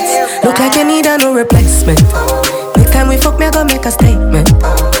feelings? Look like you need a new replacement. Next time we fuck, me I go make a statement.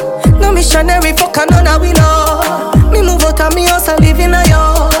 No missionary fuck, I know that we know. Me move out of me house and live in a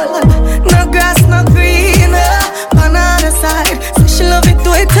yard. No grass, no green, on the other side. Say she love it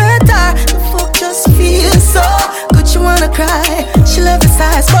to it her. The fuck just feels so good, she wanna cry. She love the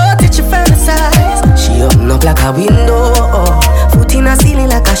size, but it she fantasize. She open up like a window, foot in a ceiling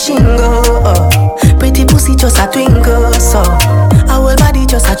like a shingle. Pretty pussy just a twinkle, so her whole body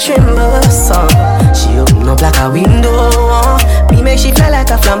just a tremble, so she open up like a window. Me make she fly like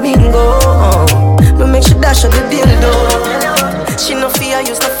a flamingo. Me make she dash out the dildo. She no fear,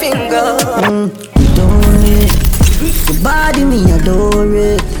 use the finger. Don't it. Your body, me adore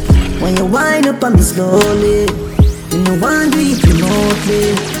it. When you wind up on me slowly, you know one do it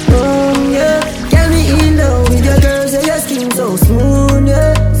remotely. Oh yeah, get me in love with your girl. Say your skin so smooth,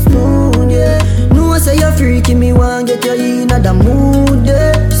 yeah, smooth, yeah. No, I say you're freaking me, want get you in the mood,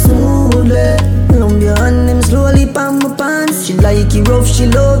 yeah, smooth, yeah. Love your hand, them slowly palm my pants. She like it rough, she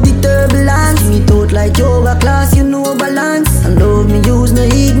love the turbulence. Me thought like yoga class, you know balance. And love me use no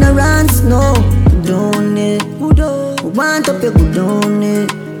ignorance, no. Don't it, want up your good on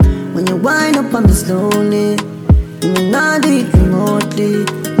it. When you wind up on me slowly, you not do it remotely.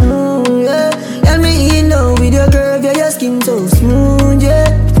 Oh yeah, get me in love with your curve, yeah, your skin so smooth, yeah,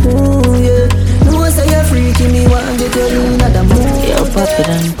 oh yeah. No say you're freaking me, want get you in the mood. Yo, pop it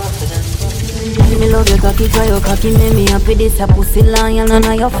on. Me love your cocky, try your cocky, make me happy. This a pussy lion, none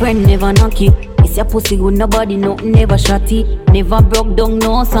of your friend never knock it. It's your pussy good, nobody, nothing never shotty. Never broke down,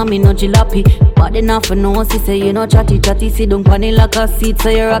 no, so me no jalopy. But enough for no, she say you no chatty, sit down panny like a seat. So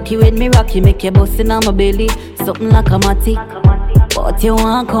you rocky with me rocky, make you bust in my belly. Something like a matic. But you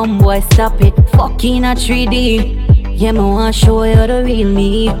want come, boy, stop it. Fucking a 3D. Yeah, me want show you the real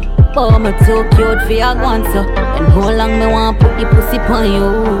me. Oh, me too cute for your guanso. And how long me want put the pussy on you?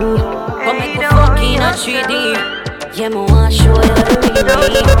 Come make me fuck in a 3D. Yeah, me want show you the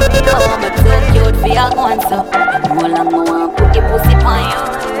real me. Oh, me too cute for your guanso. And how long me want put the pussy on you?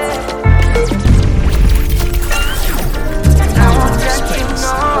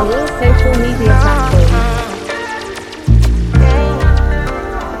 On all social media platforms.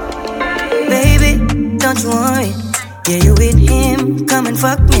 Baby, don't you worry. Yeah, you with him, come and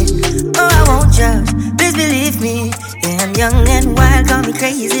fuck me. Oh, I won't judge, please believe me. Yeah, I'm young and wild, call me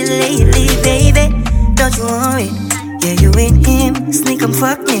crazy lately, baby. Don't you worry. Yeah, you with him, sneak and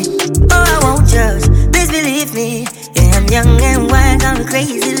fuck me. Oh, I won't judge, please believe me. Yeah, I'm young and wild, call me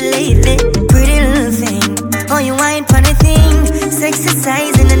crazy lately. Pretty little thing, oh, you ain't funny thing.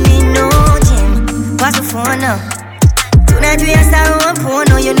 Exercising and need no gym. What's the phone now? Tonight we are start one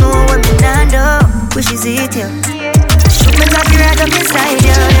porno, you know what me not do. Wish is it you? Shoot me cocky right up inside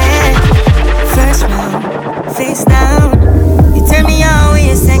you, yeah. First round, face down. You tell me how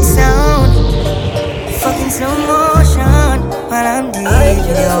your sex sound. Fucking slow motion while I'm deep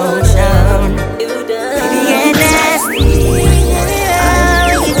in the ocean. Baby, get nasty. Oh,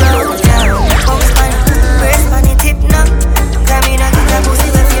 you go down. Bounce on it, press on it, tip now. Got me not get a pussy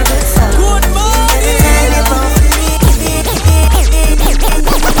with your good sound. Good morning.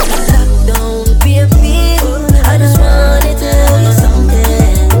 Lockdown, baby. I just wanna tell you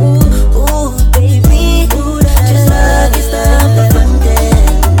something. Ooh, baby. Just like it's the front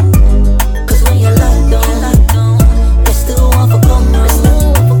end. 'Cause when you're locked down, they still want for come, girl.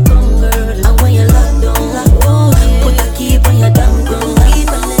 And when you're locked down, put the key on your damn ground.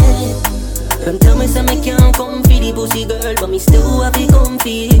 Them tell me say me can't come for the pussy girl, but me still have to come for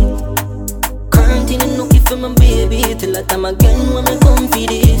it. Quarantine and nookie for my baby till the time again when me come for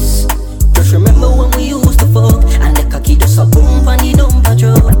this. Just remember when we used to fuck and the cocky just a boom on the dumper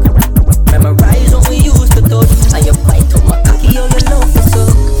truck. Memorize when we used to touch and you bite on my cocky, oh you love me so.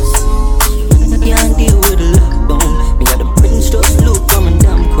 Can't deal with the lockdown. Me got the prince just look from a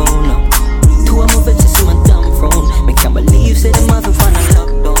damn crown now. Two of my bitches in my damn phone. Me can't believe say them have to find a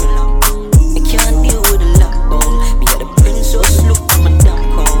lockdown. Me can't deal with the lockdown. Me got the prince just look from a damn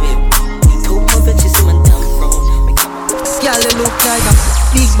crown. Two of my bitches in my damn phone. Girl, you look like a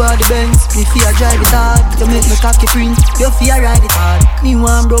big body Benz. Me fear drive it hard. You make me cocky print. You fear ride it hard. Me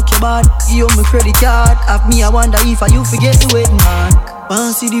want broke your bad. Give you my credit card. Have me I wonder if I you forget the wedding man.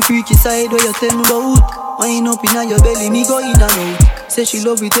 Want see the freaky side where you tell me about. Wind up in your belly, me go in and out. Say she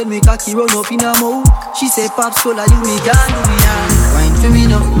love it, tell me cocky run up in her mouth. She say pops cola, you me can't do me hard. Wine for me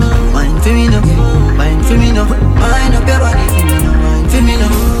now, wine for me now, wine for me now. Wine up your body for me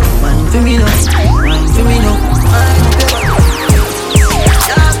now, wine for me now, wine for me now, wine for me now, wine up your body.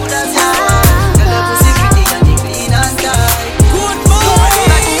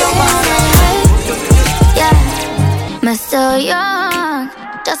 Me still young,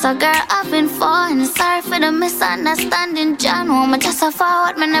 just a girl having fun. Sorry for the misunderstanding, John. Me just a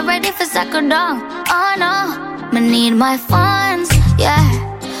forward, me not ready for second down. Oh no, me need my funds, yeah.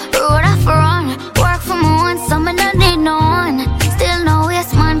 Road off run, work for my own, so me don't need no one. Still no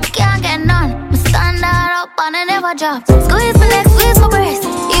waste, man, can't get none. Me stand up and I never drop. Squeeze my legs, squeeze my breast.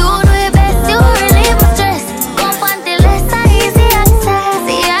 You do your best, you relieve my stress. Come on till it's easy access,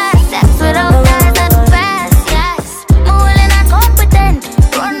 yeah. Sex without ties at the best, yes. Moving and competent,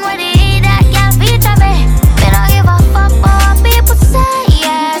 run with the heat that can't beat a bit. Me don't give a fuck about what people say,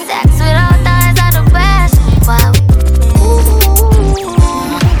 yeah. Sex without ties at the best, wow.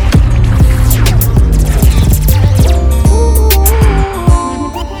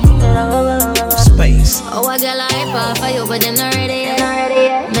 Space. Oh, I got like hype for you, but them not ready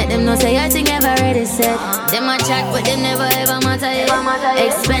yet. Make them know say your thing ever ready set. Them a chat, but them never ever matter yet.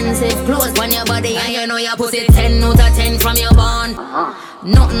 Expensive clothes on your body, and you know you put it 10 out of 10 from your bond.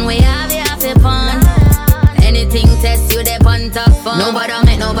 Nothing we have, you have to pawn. Anything test you, they on top form.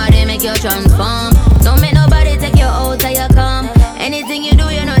 Nobody make you transform. Don't make nobody take you out of your calm. Anything you do,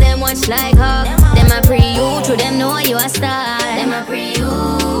 you know them watch like hawk. Them a pre-you, through them know you a star. Them a pre-you.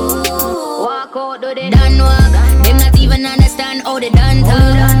 Walk out, do they done walk. Them not even understand how they done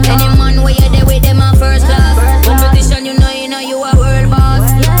talk. Any man where you there with them a first class. Competition, you know you a world boss.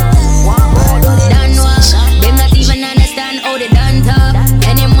 Walk out, do they done walk. Them not even understand how they done talk.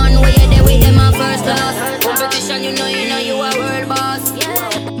 Any man where you there with them a first class. Competition, you know you a world boss.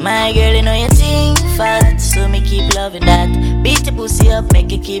 My girl, you know you sing fast, so me keep loving that. Beat the pussy up,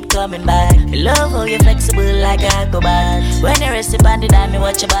 make it keep coming back. I love how you're flexible like a acrobat. When you rest upon the dime, me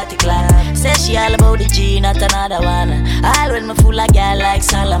watch your body clap. Say she all about the G, not another one. All when me fool a girl like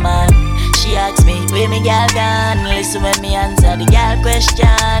Solomon. She asks me, where me girl gone? Listen when me answer the girl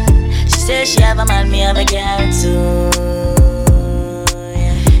question. she have a man, me have a girl too.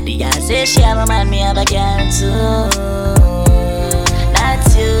 The girl say she have a man, me have a girl too. Not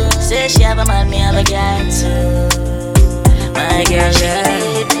you. Say she have a man, me have a girl too. My girl,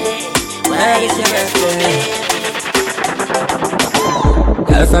 why you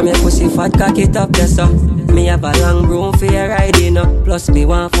girl, from your pussy fat, cock it up, yes sir. Me have a long broom for your riding up. Plus me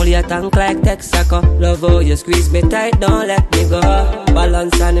want full your tank like Texaco. Love how you squeeze me tight, don't let me go.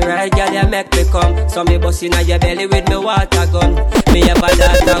 Balance and ride, girl, you make me come. So me bust inna your belly with me water gun. Me have a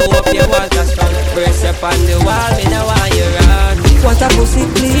daughter, hope you want a strong. Brace up on the wall, me no want you run. Want a pussy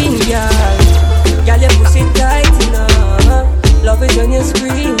clean, girl. Girl, your pussy tight, you know. Love it when you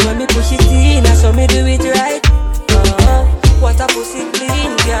scream, when me push it in, so me do it right. Want a pussy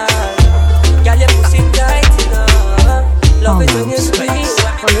clean, girl. Girl, your pussy tight, you know. Love it when you scream. On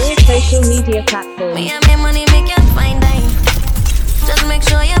all social media platforms. Me and me money make you find time. Just make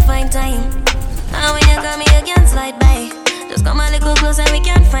sure you find time. And when you call me, you can slide by. Just come a little closer, we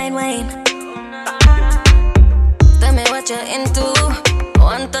can find wine. Tell me what you're into.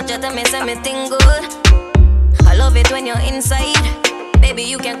 One touch, you tell me something good. I love it when you're inside. Baby,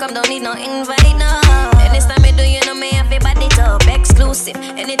 you can come, don't need no invite, no. Anytime I do, you know me, I feel bad it up. Exclusive,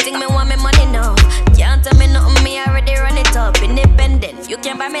 anything me want, me money now. Can't tell me nothing, me already run it up. Independent, you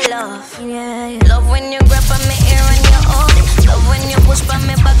can buy me love. Yeah. Love when you grab on me ear and you hold it. Love when you push on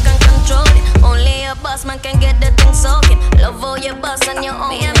me back and control it. Only a boss man can get the thing soaking. Love how you boss on your own.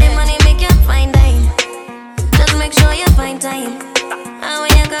 Me and me money make you find time. Just make sure you find time. And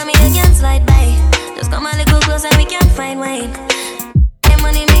when you call me, you can slide by. Just come a little closer, we can find wine.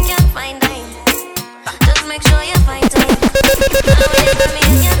 Money make you find time. Just make sure you find time. And when you come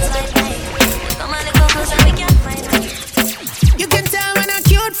in, you can slide by. Come on, let's go closer, we can find time. You can tell when a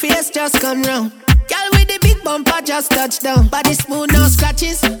cute face just come round. Girl with the big bumper just touch down. Body smooth, no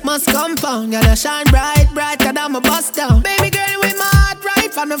scratches, must compound. Girl, you shine bright, brighter than my bust down. Baby girl with my heart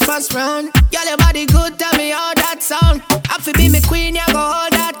right from the first round. Girl, your body good, tell me how that sound. Have to be my queen, you go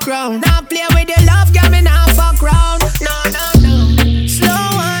hold that crown. Now play with your love, girl, me now fuck round. No.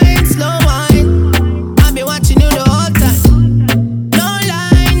 Slow wine. I'll be watching you the whole time. No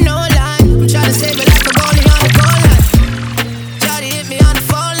line. I'm trying to save it like a goalie on the goal line. Try to hit me on the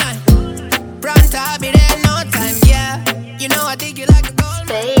phone line. Pronto, I'll be there in no time, yeah. You know I think you like a goal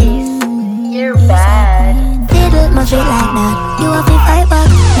line. You're bad. Fiddle my shit like that. You have to fight back,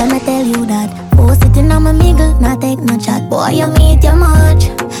 let me tell you that. Oh, sitting on my mingle, not take no chat. Boy, you meet your much.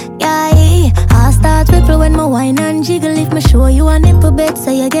 Yeah, I start ripple when my wine and jiggle. If me show you a nipple bed, so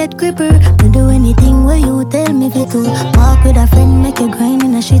you get gripper. Me do anything where you tell me fit to. Walk with a friend, make you grind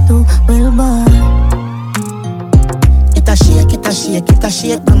in a shit too. Well, boy. It a shake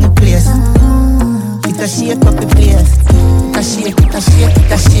on the place. It a shake up the place. It a shake.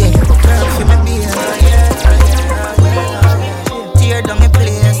 Girl, feel me be tear down the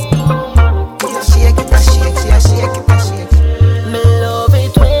place. It a shake. Me love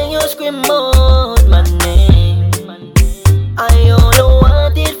it when you scream out my name. I only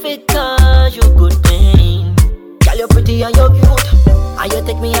want it because you good thing. Girl, you're pretty and you're cute, and you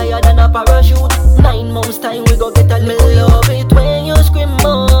take me higher than a parachute. 9 months time we go get a little. Me love it when you scream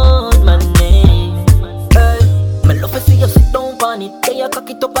out my name. Hey, me love to see you sit down on it. Then you cock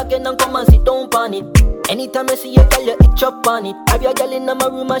it up again and come and sit down on it. Anytime I see you, girl, you itch up on it. Have your girl in my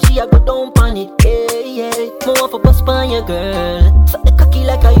room and she a go down on it. Yeah. Me want for bust on your girl. Suck the cocky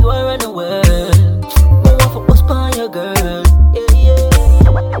like how you are on the world. Me want for bust on your girl. Yeah.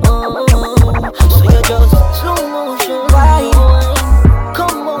 So you just slow motion. Wine.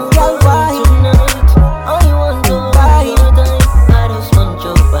 Come on, girl, wine. Tonight, I want to wine. I just want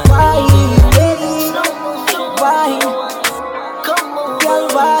your body. Slow motion. Wine. Come on, girl,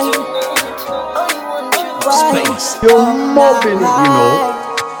 wine. Space. You're mobbing it, you know.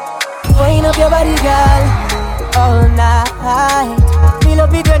 Wind up your body, girl, all night. Me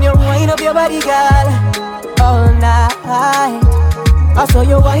love it when you wind up your body, girl, all night. I saw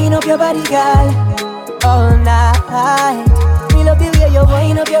you wind up your body, girl, all night. Me love the way you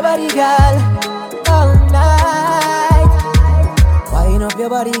wind up your body, girl, all night. Wind up your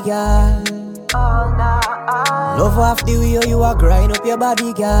body, girl, all night. Love off the way you are grind up your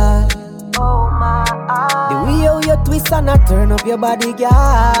body, girl. The way you twist and I turn up your body,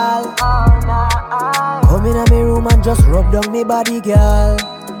 girl. Come in my room and just rub down my body, girl. Girl,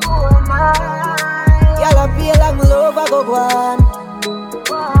 I feel like love I go on.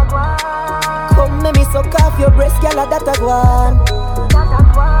 Come make me suck off your breast, girl, that I go on.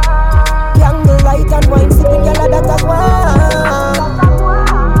 Candle light and wine sipping, girl, that I go on.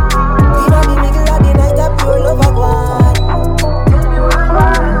 In the middle of the night, I pure love I go on.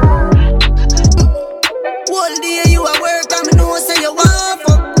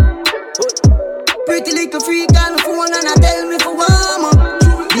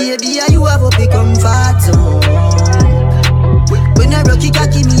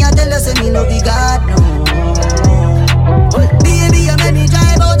 cocky, me I tell you say me love you God no. Baby, you make me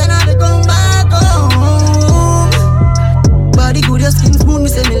drive out and I come back home. Body good, your skin smooth, me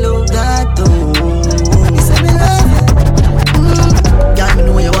say me love that too. Me say me love it. God, me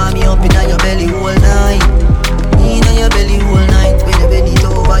know you want me up in your belly all night. In your belly all night. When you bend it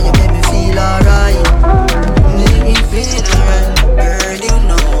over, you make me feel alright. Make me feel alright. Girl, you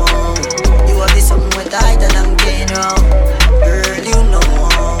know you have this something more tight than I'm getting wrong. Girl, you know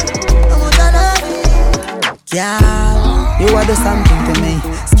how much I love you. Yeah, you are the something to me.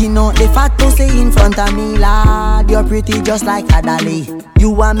 Skin out the fat pussy in front of me, lad. You're pretty just like Adale. You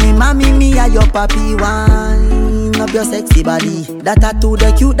want me, mommy, me are your papi. Wine up your sexy body. That tattoo,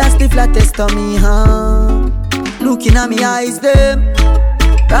 the cute, that's the flattest to me, huh? Looking at me eyes, them.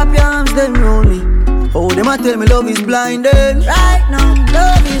 Wrap your arms, them round me. Oh, them a tell me love is blinding. Right now,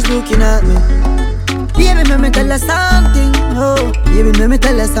 love is looking at me. Baby, let me tell you something. Oh, baby, let me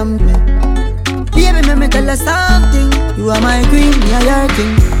tell you something. Baby, let me tell you something. You are my queen, me are your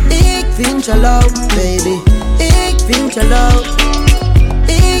king. Ik vind je leuk, baby. Ik vind je leuk.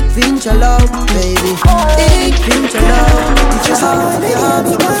 Ik vind je leuk, baby. Ik vind je leuk. If you hard, you hard,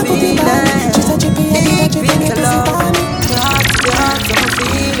 so I'm feeling. Ik vind je leuk. You hard, so I'm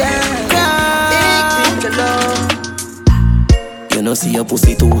feeling. Ik vind je leuk. You know see your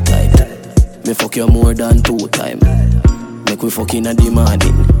pussy too tight. Me fuck you more than 2 times. Make we fuck inna the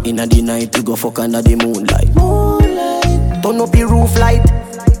morning. Inna the night we go fuck under the moonlight. Turn up the roof light.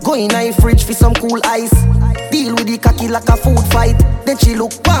 Go in the fridge for some cool ice. Deal with the cocky like a food fight. Then she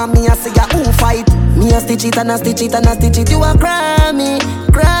look for me and say, who fight? Me a stitch it and a stitch it and a stitch it. You a Grammy,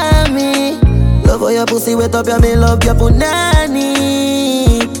 Grammy. Love how your pussy wet up, you me love your punani.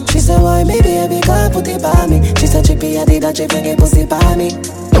 She said, why me baby can't put it by me? She said, Chippy, I did a chip and get pussy by me.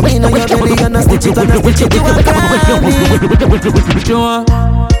 Me know your belly and a stitch it and a stitch it. You a Grammy. She want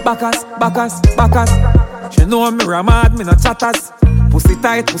Bacchus, Bacchus, Bacchus. She know me ramad, me no chatters. Pussy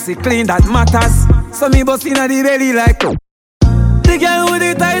tight, pussy clean, that matters. So me bust inna the belly like the girl with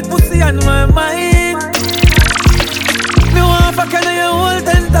the tight pussy on my mind. Me want fuck you your whole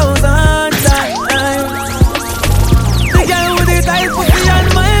 10,000 times. The girl with the tight pussy on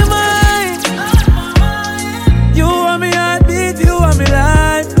my mind. You want me heartbeat, you want me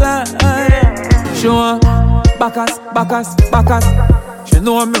lifeline. She want Bacchus, Bacchus, Bacchus. She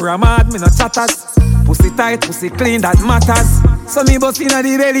know me ramad, me no chatters. Pussy tight, pussy clean, that matters. So me bust inna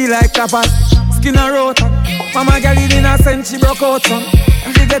the belly like tapas. Skin a rota. Mama girl it in a sense she broke out some.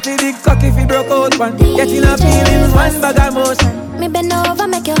 And she get a big cock if he broke out one. Getting a feeling, one bag of motion. Me bend over,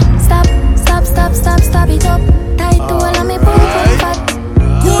 make you stop, stop, stop, stop, stop it up. Tight to all of me boom boom fat.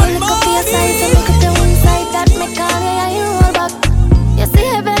 You look up to your side, so look at the one side that me call you and you roll back. You see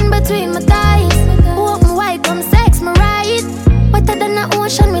heaven between my thighs. Walk me white, come sex me right. Wetter than the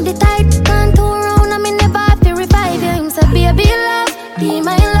ocean with the tide. Can't turn around and me never have to revive you. Him say baby love, be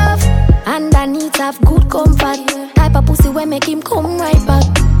my love. And I need to have good comfort. Type of pussy where make him come right back.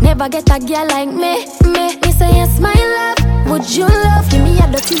 Never get a girl like me. Me say yes my love. Would you love? Give me a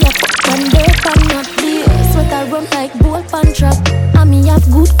dirty a fuck and dirt and not the sweat I run like bull pan trap. And me have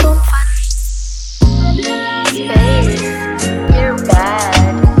good comfort. Space, you're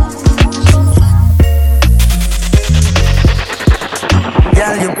bad.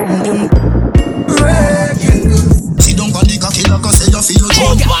 Girl, you boom boom wrecking. Sit down on the cocky like I say you feel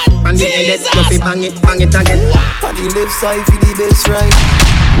drunk. And the head you fi bang it again. On the left side for the best right.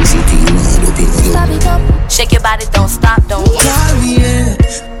 Stop it up. Shake your body, don't stop, don't carry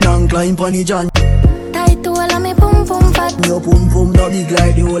it. Don't climb on the John. Tight to all of me boom boom fat. Your boom boom no big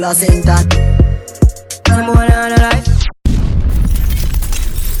like the whole of center. I'm on a life.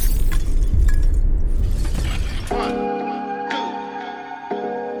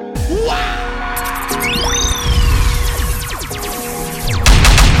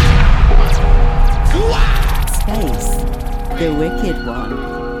 Space, the wicked one.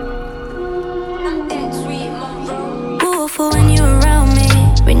 For when you around me,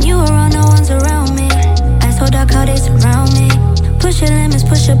 when you around, no one's around me. I so dark how they surround me. Push your limits,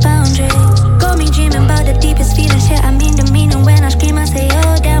 push your boundaries. Got me dreaming about the deepest feelings. Yeah, I mean the meaning when I scream. I say,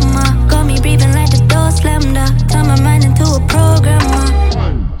 oh damn, got me breathing like the door slammed up. Turn my mind into a programmer.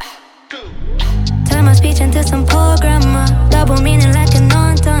 Turn my speech into some programmer. Double meaning like an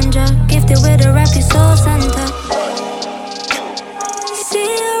entendre. Gifted with a rappy soul center. See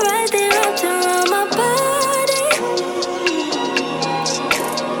you right there wrapped around my body.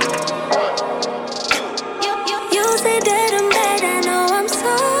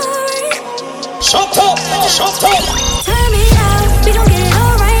 Shut up! Shut up! Turn me out, we gon' get it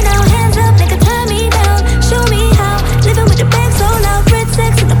all right now. Hands up, nigga, turn me down. Show me how, living with the bags so loud.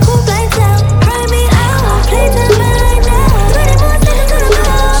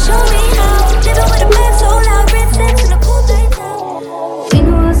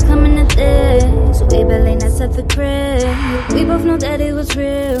 it's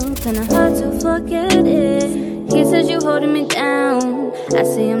real, kinda hard to forget it. He says you holding me down, I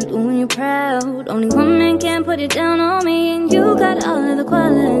say I'm doing you proud. Only one man can put it down on me, and you got all of the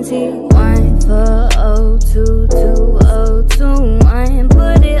quality. 1 for 0, 2 2 0 2 1.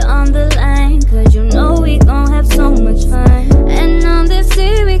 Put it on the line, cause you know we gon' have so much fun. And on this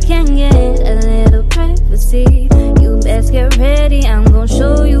sea we can get a little privacy. You best get ready, I'm gon'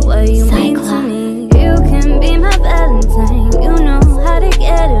 show you what you mean to me. You can be my Valentine, you know how to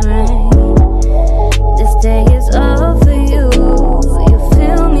get it right. This day is all for you. You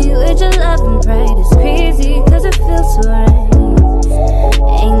feel me with your love and pride. It's crazy cause it feels so right.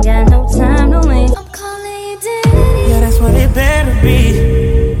 Ain't got no time to wait. I'm calling you daddy. Yeah, that's what it better be.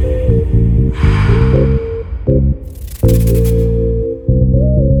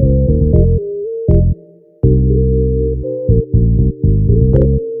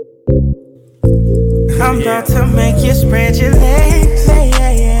 I'm about to make you spread your legs.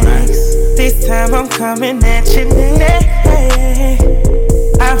 This time I'm coming at your neck.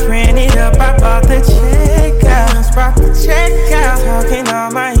 I ran it up, I bought the checkout. Brought the checkout. Talking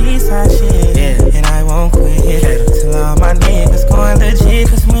all my eastside shit. And I won't quit till all my niggas going legit.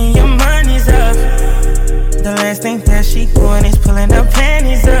 Cause when your money's up, the last thing that she doing is pulling her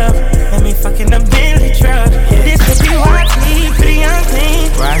panties up. And me fucking the Bentley truck. This could be YT, pretty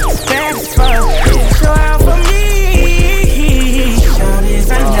unclean. Right, bad as fuck. Show out for me. Shout is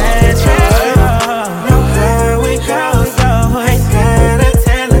unnatural. Know how it goes, so ain't gotta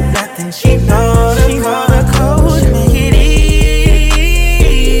tell her nothing. She know the code. Make it easy.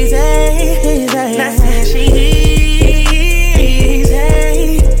 Nothing she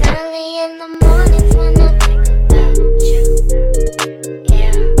easy. Early in the mornings when I think about you.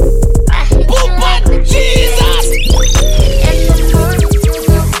 Yeah, I hit you like the Jesus. In the mornings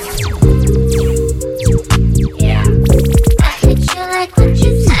yeah, I hit you like what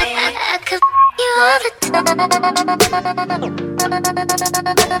you say. I could you all the time.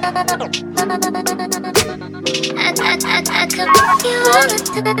 I could you all the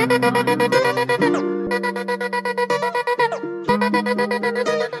time.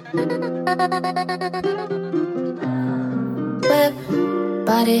 Whip,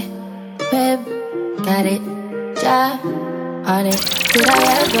 body, rib, got it, job on it. Did I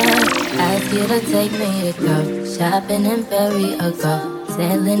ever ask you to take me to go shopping in Paris or go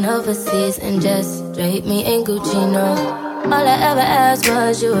sailing overseas and just drape me in Gucci? No. All I ever asked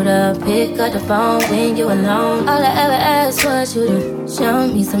was you to pick up the phone when you alone. All I ever asked was you to show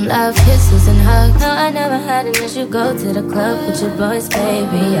me some love, kisses and hugs. No, I never had an issue. Go to the club with your boys,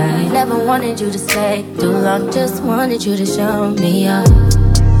 baby. I never wanted you to stay too long. Just wanted you to show me up.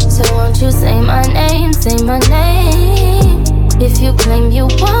 So won't you say my name, say my name. If you claim you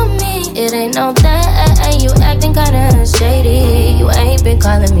want me, it ain't no that. You acting kinda shady. You ain't been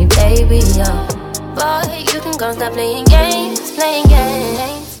calling me baby, yo. Boy, you can go stop playing games, playing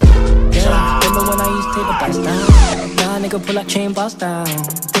games. Yeah, remember when I used to take the bus down? Nah, nigga pull up chain bust down.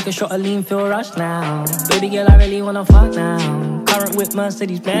 Take a shot of lean, feel rush now. Baby girl, I really wanna fuck now. Current whip,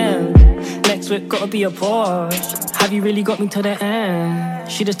 Mercedes Benz. Next whip, gotta be a Porsche. Have you really got me to the end?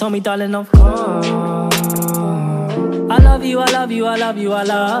 She just told me, darling, of course. I love you, I love you, I love you, I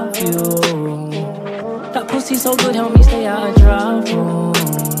love you. That pussy so good, help me stay out of trouble.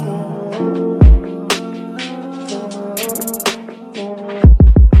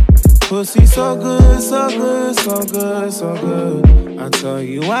 Pussy so good, so good, so good, so good. I tell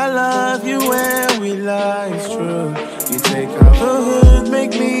you I love you when we lie, it's true. You take out the hood,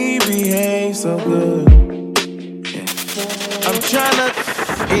 make me behave so good. Yeah. I'm tryna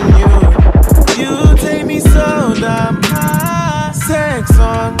in you. You take me so damn high. Sex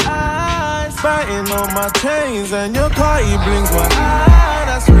on ice, biting on my chains, and your car it brings my eye.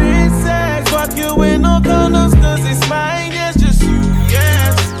 That's real sex. Fuck you with no condoms, cause it's mine. Yes, just you,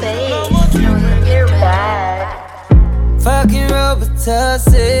 yes. You're bad. Fucking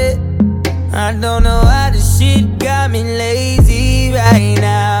Robitussin. I don't know why this shit got me lazy right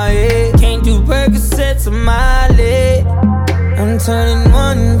now, yeah. Can't do Percocets on my leg. I'm turning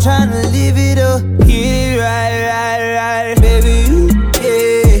one, trying to live it up. Yeah, right, baby,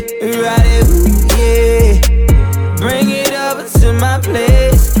 yeah, right, yeah. Bring it over to my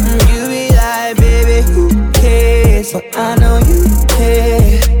place. You be like, baby, who cares? But I know you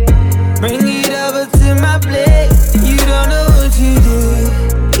care. Bring it over to my plate. You don't know what you do.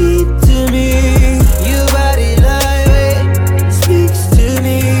 Keep to me. Your body lightweight speaks to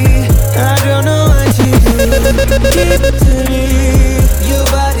me. I don't know what you do. Keep to me. Your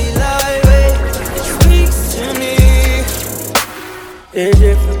body lightweight speaks to me. It's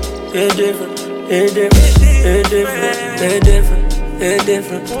different, it's different, it's different, it's different, it's different, It's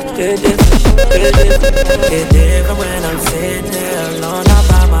different, it's different, it's different. It's different when I'm sitting there alone all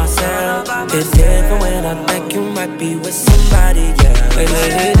by myself. It's different when I think you might be with somebody else. It's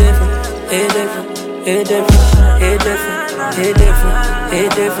different, it's different, it's different, it's different, it's different,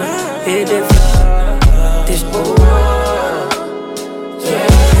 it's different, it's different. This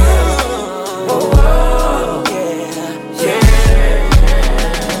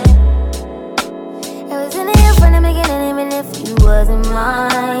wasn't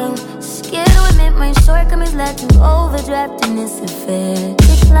mine. Scared to admit my shortcomings led to overdraft in this affair.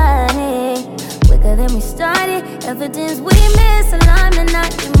 Declining quicker than we started. Evidence we misaligned and I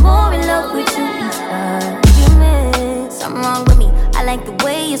get more in love with you each argument. Something wrong with me. I like the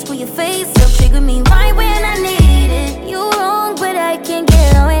way you screw your face up, trigger me right when I need it. You wrong, but I can't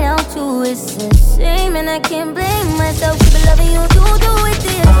get on without you. It's a shame and I can't blame myself. Keep loving you, you do it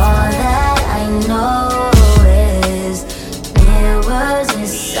this. All that I know is mirrors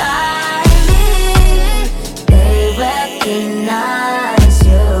inside me, they recognize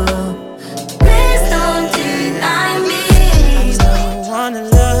you. Please don't deny me. I don't wanna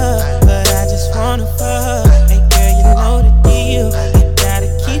love, but I just wanna fuck. Hey girl, you know the deal. You gotta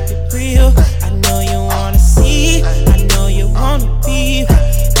keep it real. I know you wanna see, I know you wanna be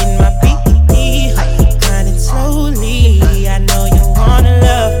in my BD, grinding slowly. I know you wanna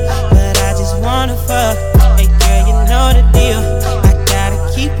love, but I just wanna fuck. Hey girl, you know the deal. I gotta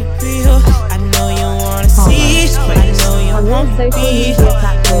keep it real. I know you wanna see, I know you wanna be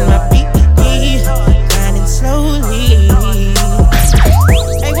in my BD, grinding slowly.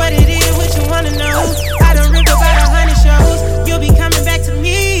 Hey, what it is, what you wanna know? I done ripped about 100 shows. You'll be coming back to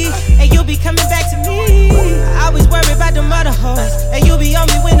me, and you'll be coming back to me. I always worry about the mother hoes, and you'll be on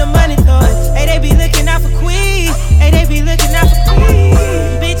me when the money throws. Hey, they be looking out for Queen, hey, they be looking out for Queen.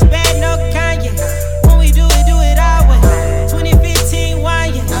 Bitch bad, no Kanye. When we do it our way. 2015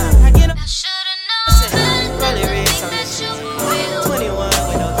 wine, yeah. I get up. Rolling rich on this shit. 21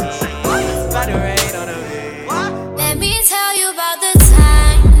 with no kids. About to rain on the bed. Let me tell you about the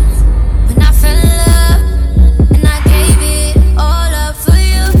time when I fell in love and I gave it all up for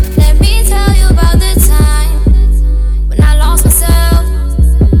you. Let me tell you about the time when I lost myself,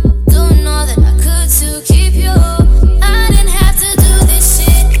 doing all that I could to keep you. I didn't have to do this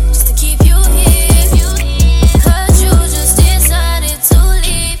shit just to keep you here. Cause you just decided to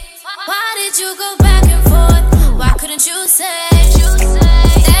leave. Why did you go back and forth? Why couldn't you say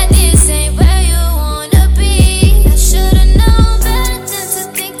that this ain't where you wanna be? I should've known better than to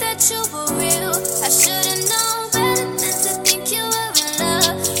think that you were real. I should've known better than to think you were in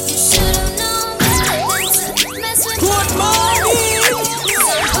love. You should've known better than to mess with me. Good morning.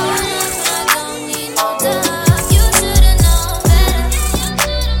 So hold on, I don't need no dog. You should've known better.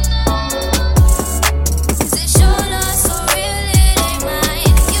 Cause it's your loss, so real it ain't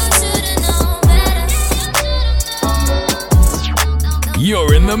mine. You should've known better.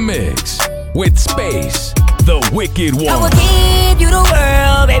 You're in the mix with Space, the Wicked I will One. give you the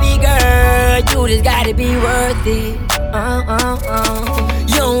world, baby girl. You just gotta be worth it.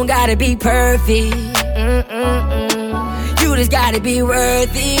 You don't gotta be perfect. You just gotta be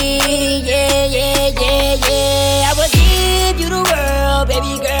worth it. Yeah, yeah, yeah, yeah. I will give you the world,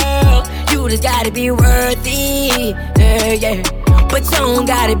 baby girl. You just gotta be worth it. Yeah, yeah. But you don't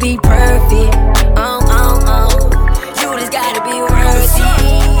gotta be perfect. You just gotta be worth it.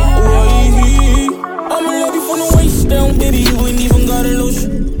 I'ma love you from the waist down, baby, you ain't even got a lotion.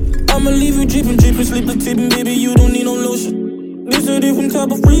 I'ma leave you drippin', sleep the tippin', baby, you don't need no lotion. This a different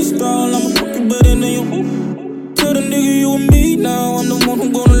type of freestyle, I'ma fuck you better than you. Tell the nigga you and me now, I'm the one who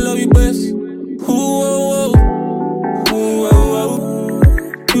gonna love you best. Ooh,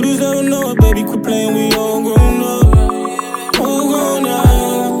 you deserve to know it, baby, quit playing, we all grown up. All grown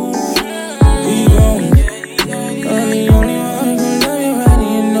up, we grown. I'm the only one who can love you right,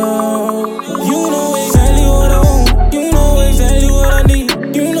 you know. You know exactly what I want, you know exactly what I need.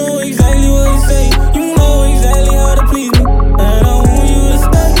 You know exactly what to say, you know exactly how to please me. And I want you to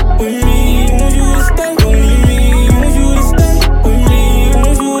stay with me, want you to stay with me, want you to stay with me,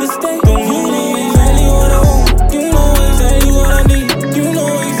 want you to stay. You know exactly what I want, you know exactly what I need. You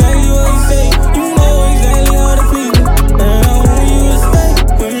know exactly what to say, you know exactly how to please me. And I want you to stay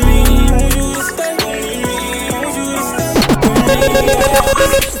with me, want you to stay with me, want you to stay with me.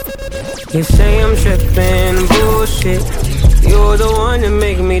 You say I'm trippin', bullshit. You're the one that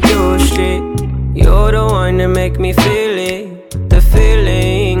make me do shit. You're the one that make me feel it. The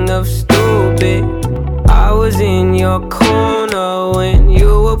feeling of stupid. I was in your corner when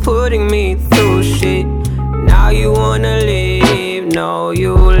you were putting me through shit. Now you wanna leave. No,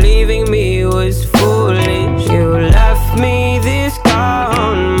 you leaving me was foolish. You left me this guy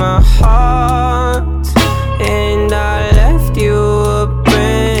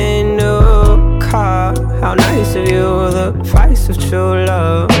of true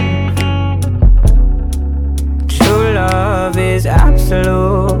love. True love is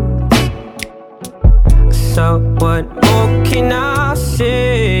absolute. So what more can I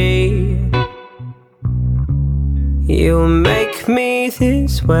say? You make me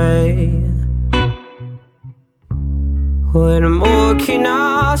this way. What more can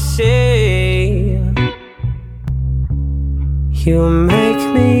I say? You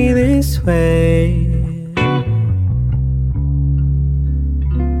make me this way.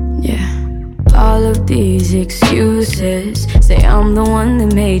 All of these excuses say I'm the one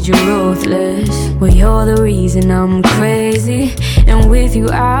that made you ruthless. Well, you're the reason I'm crazy, and with you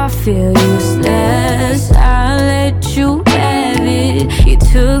I feel useless. I let you have it, you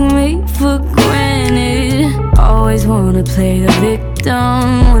took me for granted. Always wanna play the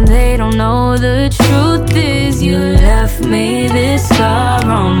victim when they don't know the truth is you left me this scar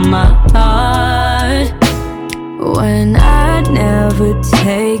on my heart, when I'd never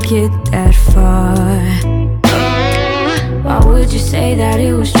take it that far. Why would you say that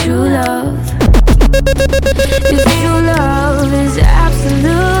it was true love? If true love is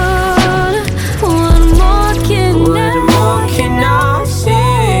absolute, what more can I say?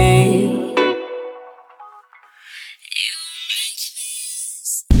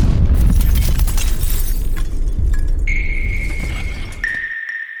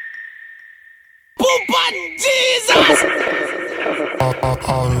 Jesus!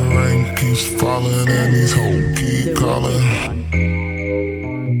 All the rain keeps falling and these hoes keep calling.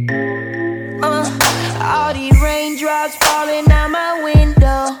 All these raindrops falling out my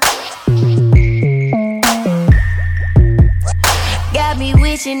window got me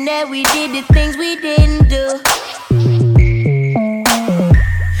wishing that we did the things we didn't do.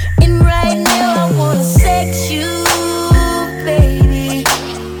 And right now I wanna sex you, baby.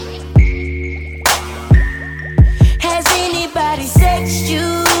 Has anybody sexed you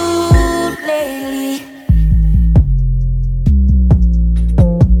lately?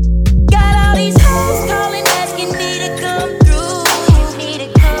 Got all these hoes calling, asking me to come through.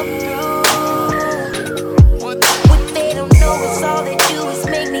 What they don't know is all they do is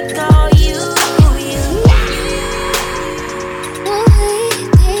make me call you.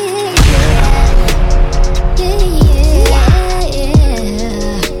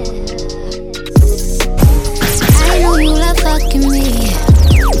 I know you love fucking me.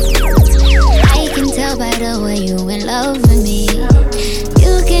 I can tell by the way you in love with me.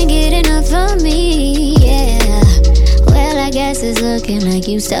 You can't get enough of me, yeah. Well, I guess it's looking like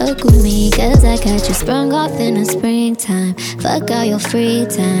you stuck with me, 'cause I got you sprung off in the springtime. Fuck all your free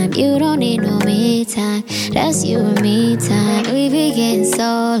time, you don't need no me time. That's you and me time. We be getting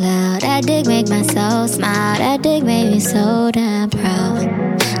so loud, that dick make my soul smile. That dick made me so damn proud.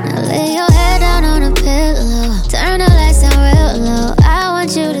 Now lay your head down on a pillow, turn the lights down real low. I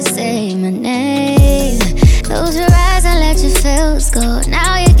want you to say my name. Close your eyes and let your feels go.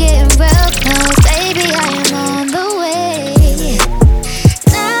 Now you're getting real close, baby, I am on the way.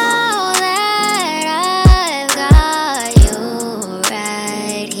 Now that I've got you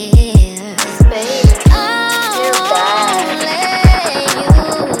right here, baby, I won't lay you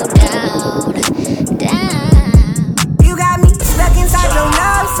down. You got me stuck inside your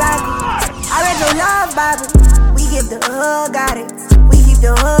love cycle. I read your love Bible. We give the hood goddess, we keep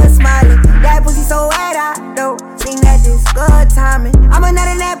the hood smiling. That pussy so wet, I don't think that this good timing. I'm a nut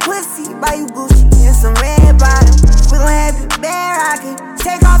in that pussy, buy you Gucci and some red bottoms. We gon' have you bare rockin',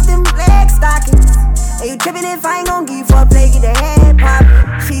 take off them leg stockings. And you trippin' if I ain't gon' give you for a play, get the head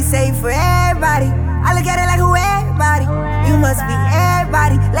poppin'. She say for everybody, I look at it like who everybody. You must be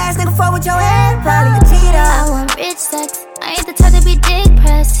everybody, last nigga fuck with your head, probably a cheater. I want rich sex, I ain't the type to be dick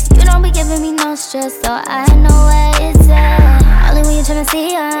pressed. You don't be giving me no stress, so I know where it's at. Only when you tryna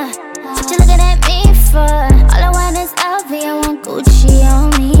see her, what you looking at me for? All I want is LV, I want Gucci on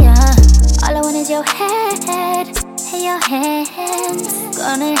me, all I want is your head and your hands.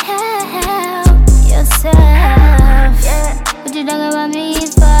 Gonna help yourself, yeah. What you talking about me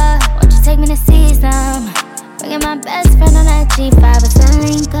for? Won't you take me to see some? Bringing my best friend on that G5, it's a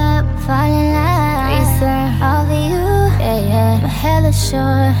link up, fall in love. Research all for you, yeah. I'm hella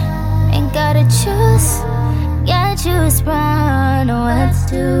sure, ain't gotta choose. Got you sprung, know what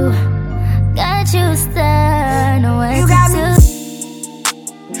to do. Got you stunned, know what to do.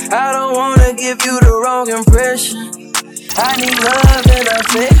 I don't wanna give you the wrong impression. I need love and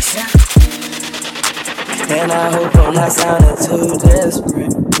affection, and I hope I'm not sounding too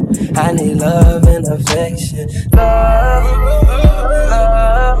desperate. I need love and affection. Love,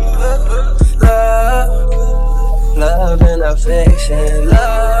 love, love, love and affection.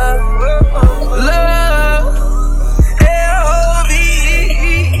 Love, love,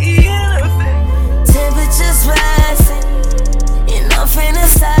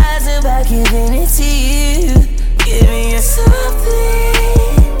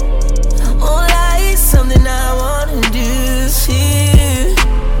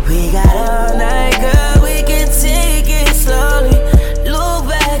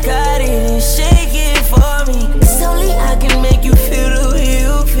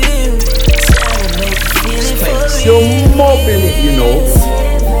 mobbing it, you know.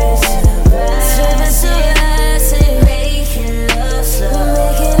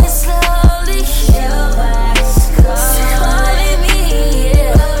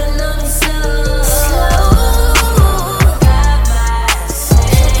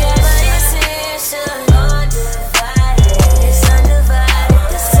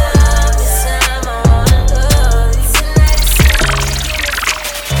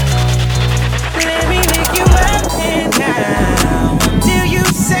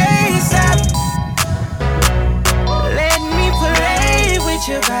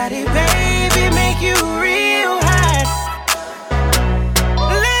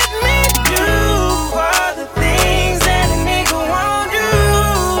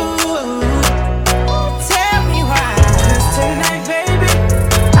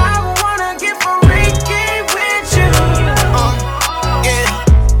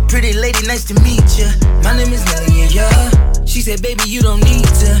 Baby, you don't need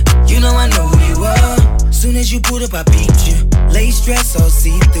to. You know I know who you are. Soon as you pulled up, I peeped you. Lace dress all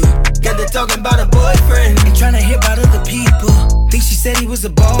see-through. Got to talking about a boyfriend and trying to hear about other people. Think she said he was a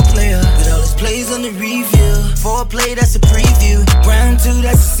ball player, but all his plays on the review. Foreplay, that's a preview. Round 2,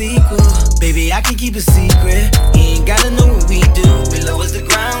 that's a sequel. Baby, I can keep a secret. He ain't gotta know what we do. Below is the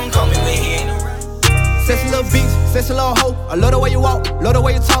ground, call me when he ain't around. Sexy little beats, sexy little hoe. I love the way you walk, love the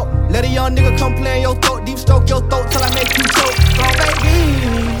way you talk. Let a young nigga come play in your throat, deep stroke your throat till I make you choke. Throw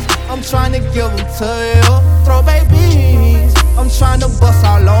babies, I'm trying to give them to you. Throw babies, I'm trying to bust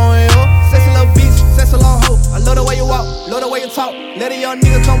all on you. Sexy little beats, sexy little hoe. I love the way you walk, love the way you talk. Let a young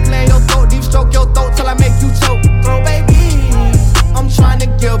nigga come play in your throat, deep stroke your throat till I make you choke. Throw babies, I'm trying to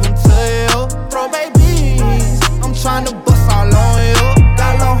give them to you. Throw babies, I'm trying to bust all on you.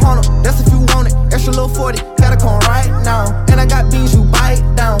 Got a little hunter, that's if you want it. Extra little 40, gotta come right now. And I got beans, you bite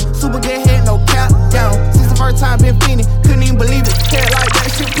down. Super good head, no cap down. Since the first time been fiending, couldn't even believe it. Head like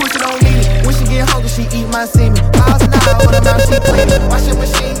that, shit pussy don't need it. When she get hungry, she eat my semen. Miles an hour, with her mouth she cleaning. Wash your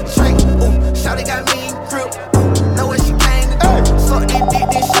machine, trick, ooh. Shawty got mean grip, ooh. Know what she came to do. Suck this dick,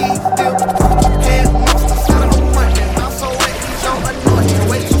 then she dip. Head monster, side of her money. I'm so wet, he's on annoying.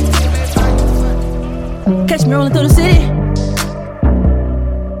 Wait till you see me. Catch me rolling through the city,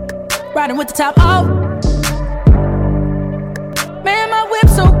 riding with the top off. Man, my whip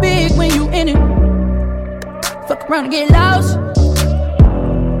so big when you in it. Fuck around and get lost.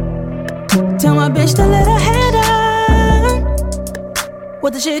 Tell my bitch to let her head down.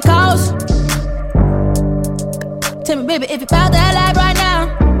 What the shit cost? Tell me, baby, if you found that life right now.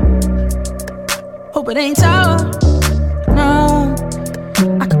 Hope it ain't tall. No,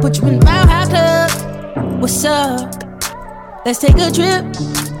 I could put you in the Mile High Club. What's up? Let's take a trip.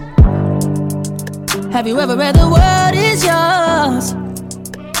 Have you ever read the world is yours?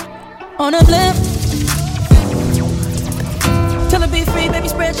 On a blimp. Tell her be free, baby,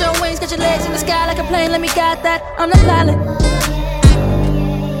 spread your wings. Get your legs in the sky like a plane. Let me guide that, I'm the pilot.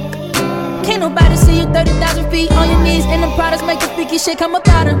 Can't nobody see you 30,000 feet on your knees. And the products make the freaky shit come up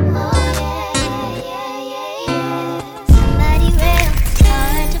out of. Somebody real,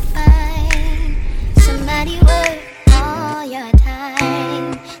 hard to find. Somebody worth all your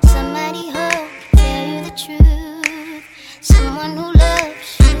time. Somebody who tell you the truth. Someone who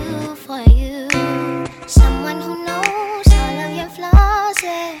loves you for you. Someone who knows all of your flaws,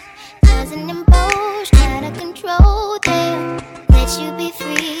 yeah. Doesn't impose, try to control them. Let you be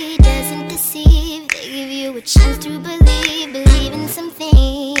free, doesn't deceive. They give you a chance to believe in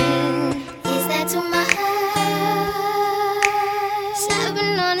something. Is that too much? I've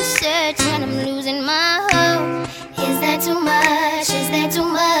been on a search and I'm losing my hope. Is that too much? Is that too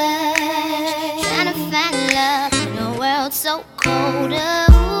much? Trying to find love in a world so cold.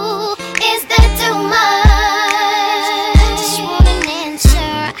 Ooh, is that too much? Just want an answer,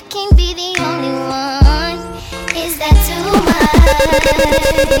 I can't be the only one. Is that too much?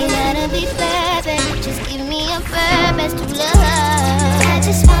 You gotta be perfect, just give me a purpose to love. I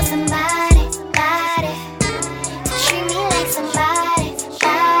just want somebody, body, to treat me like somebody,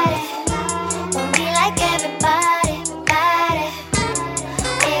 body. Won't be like everybody, body.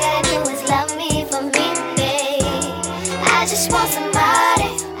 All you gotta do is love me for me, babe. I just want somebody,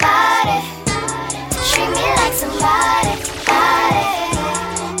 body, to treat me like somebody, body.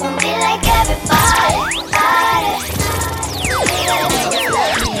 Won't be like everybody, body.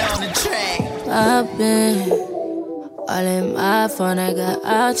 I've been all in my phone, I got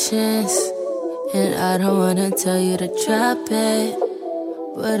options. And I don't wanna tell you to drop it,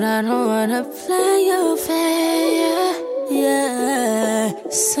 but I don't wanna play your fair. Yeah,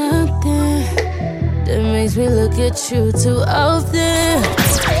 something that makes me look at you too often.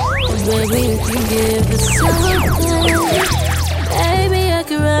 baby, you can give us something. Baby, I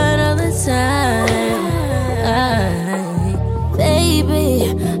can run all the time. Baby,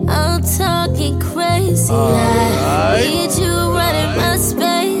 I'm talking crazy. I need you running my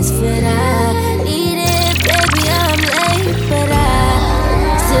space, but I need it, baby. I'm late, but I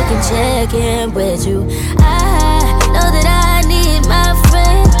still can check in with you. I know that I need my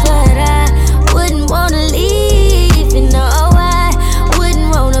friend, but I wouldn't wanna leave. You know I wouldn't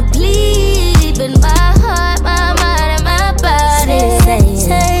wanna bleed, but my heart, my mind, and my body say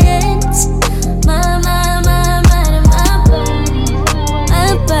it. My mind, and my body. My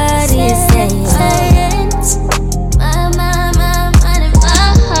body say it. My mind, and my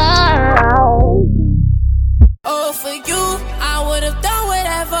heart. Oh, for you, I would've done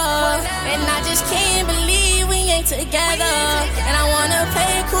whatever, and I just can't believe we ain't together. And I wanna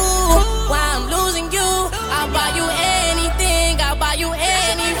play cool while I'm losing you. I'll buy you anything, I'll buy you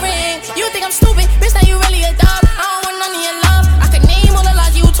any ring. You think I'm stupid, bitch, that you really a dub. I don't want none of your love. I could name all the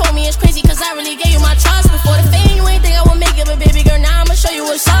lies you told me, it's crazy, cause I really gave you my trust. Before the fame, you ain't think I would make it, but baby girl, now I'ma show you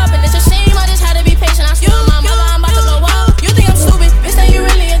what's up. And it's a shame, I just had to be patient. I swear my mother, I'm about to blow up. You think I'm stupid, bitch, that you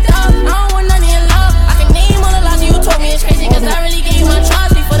really a dub. I don't want none of your love. I could name all the lies you told me, it's crazy, cause I really gave you my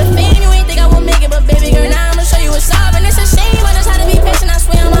trust. Before the fame, you ain't think I would make it, but baby girl, now I'ma show you what's up. And it's a shame, I just had to be patient. I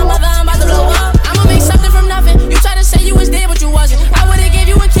swear my mother, I'm about to blow up. I'ma make something from nothing. You tried to say you was there, but you wasn't. I would've gave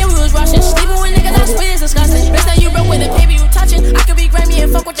you a kid, we was rushing. Sleeping with niggas, I swear it's disgusting. Bitch, that you broke with the paper you touching. I could be Grammy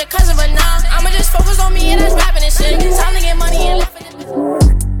and fuck with your cousin, but nah, I'ma just focus on me and that's rapping and shit. Time to get money and live.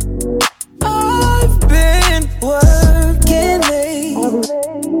 I've been working late.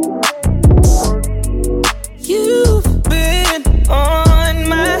 You've been on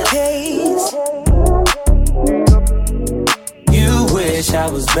my case. You wish I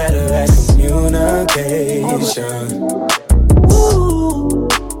was better at communication. Ooh,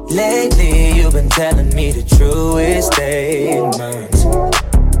 lately you've been telling me the truest statements.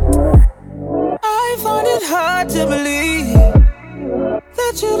 I find it hard to believe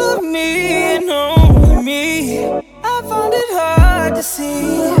that you love me and only me. I found it hard to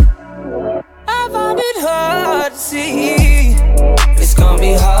see. I found it hard to see. It's gonna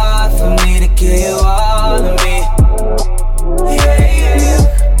be hard for me to give you all of me. Yeah, yeah.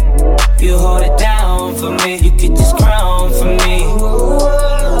 You hold it down for me. You get this crown for me.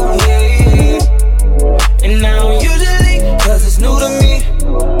 Yeah, yeah. And now usually, cause it's new to me,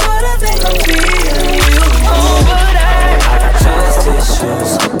 but I think I'm feeling you. Oh, but I got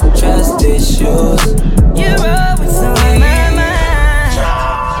trust issues. You're always on my mind.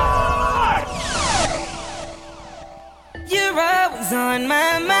 You're always on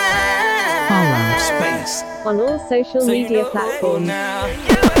my mind. Space. On all social media platforms. I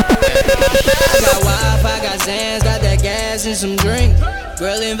got Wi-Fi, got Zans, got that gas and some drink.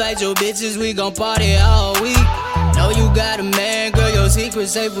 Girl, invite your bitches, we gon' party all week. Know you got a man, girl, your secret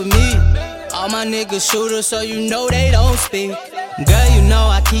safe with me. All my niggas shooters, so you know they don't speak. Girl, you know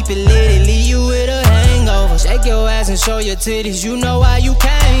I keep it lit, it leave you with a hangover. Shake your ass and show your titties, you know why you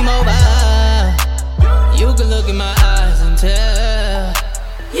came over. You can look in my eyes and tell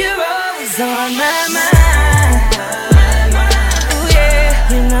you're always on my mind. Ooh yeah,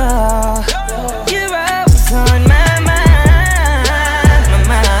 you know you're always on my mind. My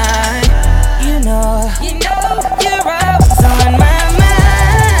mind, you know you're always on my mind.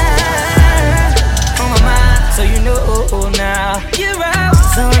 On my mind, so you know now you're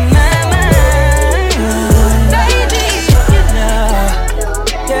always on my mind, baby. You know,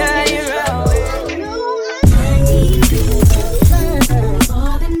 yeah, you're always.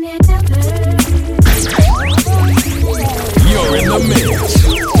 You're in the mix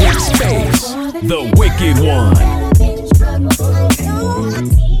with Space, the wicked one.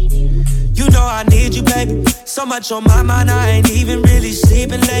 You know I need you, baby. So much on my mind, I ain't even really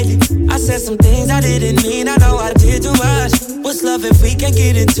sleeping lately. I said some things I didn't mean, I know I did too much. What's love if we can't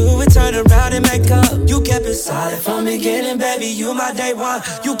get into it, turn around and make up? You kept it solid from the beginning, baby, you my day one.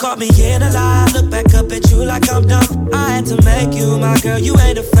 You caught me in a lie, look back up at you like I'm dumb. I had to make you my girl, you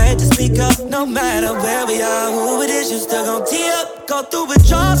ain't afraid to speak up. No matter where we are, who it is, you still gon' tee up. Go through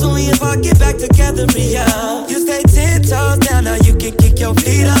withdrawals only if I get back together, yeah. You stay 10 toes down, now you can kick your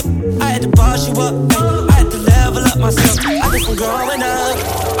feet up. I had to boss you up, I had to level up myself. I just been growing up,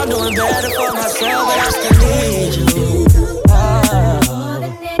 I'm doing better for myself, but I still need you.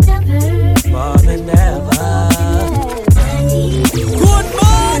 More than ever. Good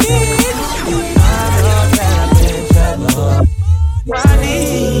morning. I know that I've been in trouble. I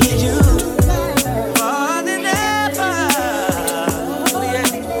need you more than ever.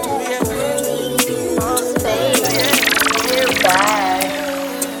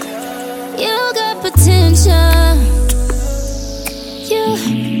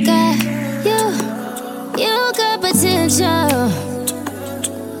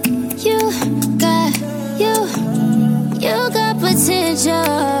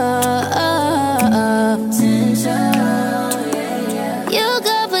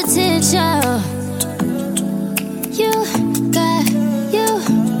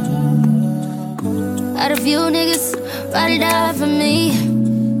 Got a few niggas ride it out for me.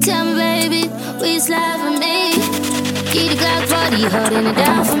 Tell me, baby, will you slide for me? Keep the Glock 40 holding it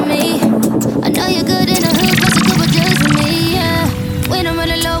down for me. I know you're good in the hood, but a couple deals for me, yeah. When I'm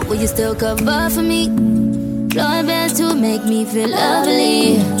running low, will you still cover for me? Blowing bands to make me feel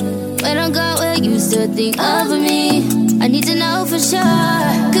lovely. When I go, will you still think of me? I need to know for sure,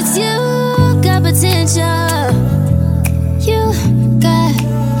 cause you got potential. You got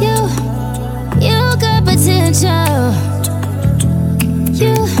potential.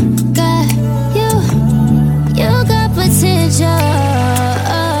 You got potential.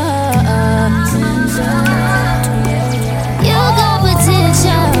 You got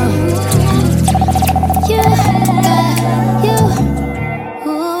potential. You got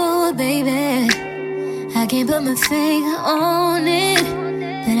ooh, baby, I can't put my finger on it,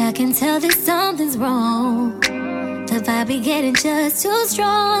 but I can tell that something's wrong. The vibe be getting just too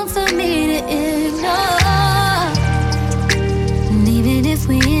strong for me to ignore. And even if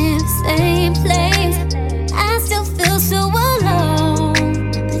we in the same place, I still feel so alone.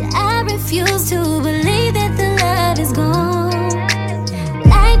 But I refuse to believe that the love is gone.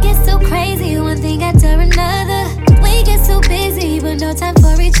 Life gets so crazy, one thing after another. We get so busy, but no time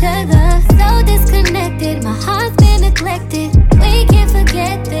for each other. So disconnected, my heart's been neglected. We can't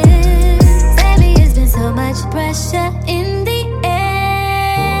forget this. Baby, it's been so much pressure in the air.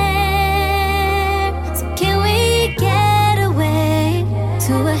 So can we get away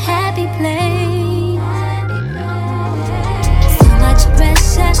to a happy place? So much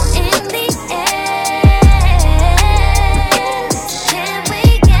pressure in the air. Can we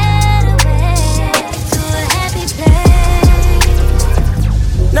get away to a happy place?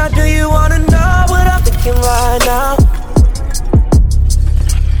 Now do you wanna know what I'm thinking right now?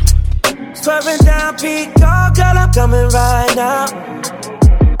 Swerving down peak, oh girl, I'm coming right now.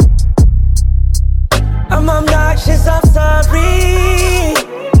 I'm obnoxious, I'm sorry.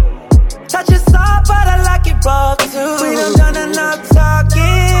 Touch it soft, but I like it raw too. We done done enough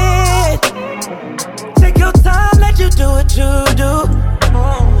talking. Take your time, let you do what you do.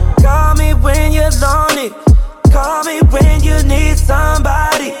 Call me when you're lonely. Call me when you need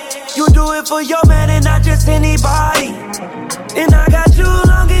somebody. You do it for your man and not just anybody. And I got you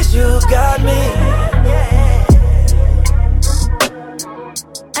long as you got me.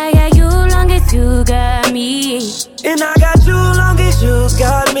 I got you long as you got me. And I got you long as you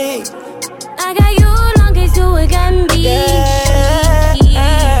got me. I got you long as you got me.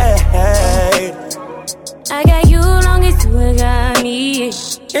 Yeah. I got you long as you got me.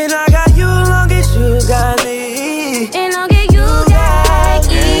 And I got you long as you got me. And long as you got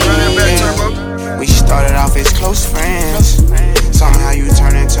me. We started off as close friends. Somehow you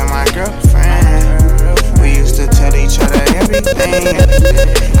turned into my girlfriend. We used to tell each other everything.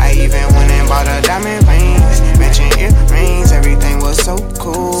 I even went and bought her diamond rings, matching earrings. Everything was so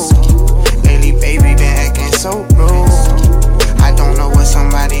cool. Lately, baby, been acting so rude. I don't know what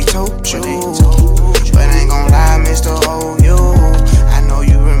somebody told you, but ain't gon' lie, Mr. OU. I know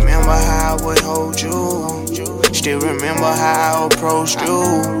you remember how I would hold you. Still remember how I approached you.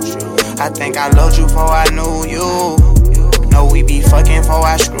 I think I loved you before I knew you. Know we be fucking before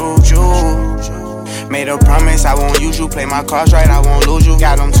I screwed you. Made a promise I won't use you. Play my cards right, I won't lose you.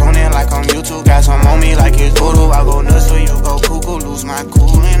 Got them tuning like I'm YouTube. Got some on me like it's voodoo. I go nuts so you go cuckoo. Lose my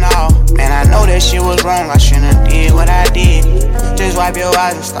cool and all. Man, I know that shit was wrong. I shouldn't did what I did. Just wipe your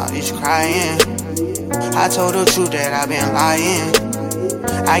eyes and start each crying. I told the truth that I've been lying.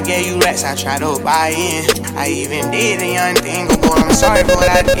 I gave you racks, I tried to buy in. I even did a young thing, boy, I'm sorry for what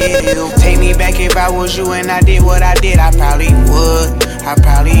I did. You take me back if I was you and I did what I did. I probably would, I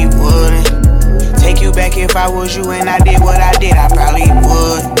probably wouldn't. Take you back if I was you and I did what I did. I probably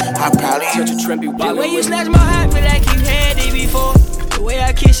would, I probably wouldn't. The way you snatch my heart, feel like you had it before. The way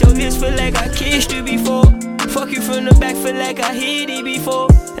I kiss your lips, feel like I kissed you before. Fuck you from the back, feel like I hit it before.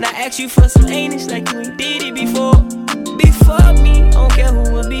 And I asked you for some anus like you ain't did it before. Before me, I don't care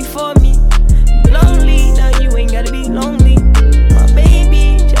who will be for me. Lonely, now you ain't gotta be lonely. My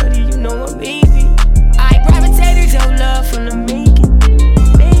baby, Jody, you know my baby. I gravitated your love from the making.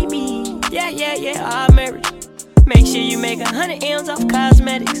 Baby, yeah, I'll marry. Make sure you make 100 M's off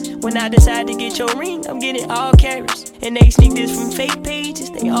cosmetics. When I decide to get your ring, I'm getting all carats. And they sneak this from fake pages,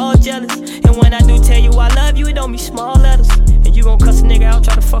 they all jealous. And when I do tell you I love you, it don't be small letters. And you gon' cuss a nigga out,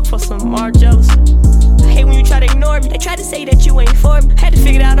 try to fuck for some more jealous. I hate when you try to ignore me. They try to say that you ain't for me. Had to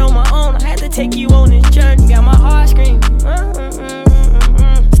figure it out on my own. I had to take you on this journey. Got my heart screaming.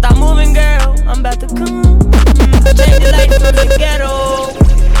 Stop moving, girl. I'm about to come. Change your life from the ghetto.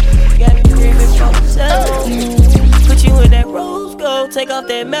 Got me dreaming from the settle. Put you in that rose gold. Take off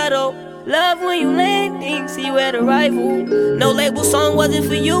that metal. Love when you landing, see you at arrival. No label song wasn't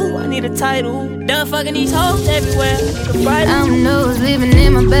for you, I need a title. Done fucking these hoes everywhere, I need a bridal. I don't know what's living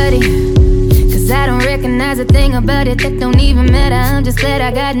in my body, cause I don't recognize a thing about it that don't even matter. I'm just glad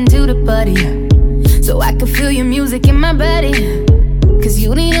I got into the party, so I could feel your music in my body. Cause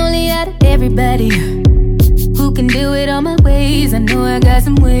you the only out of everybody who can do it all my ways. I know I got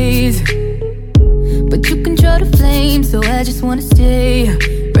some ways, but you control the flame, so I just wanna stay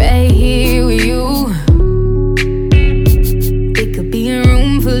right here with you. It could be a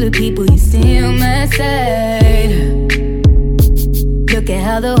room full of people, you stay on my side. Look at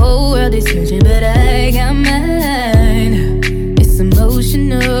how the whole world is searching, but I got mine. It's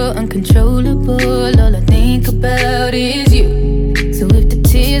emotional, uncontrollable, all I think about is you. So if the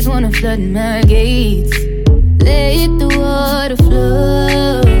tears wanna flood my gates, let the water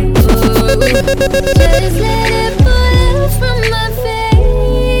flow. Just let it pour out from my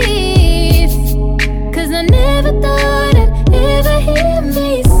face, cause I never thought I'd ever hear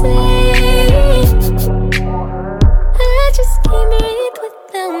me say I just can't breathe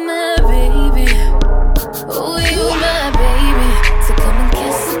without my baby. Oh, you my baby, so come and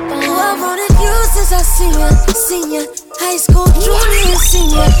kiss upon me. Oh, I wanted you since I seen ya. High school junior,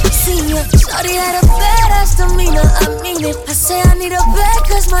 senior. Shorty had a badass demeanor, I mean it. I say I need a bag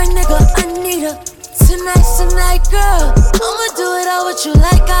cause my nigga, I need her. Tonight, girl. I'ma do it all what you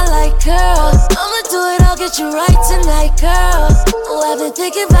like, I like, girl. I'ma do it all, get you right tonight, girl. Oh, I've been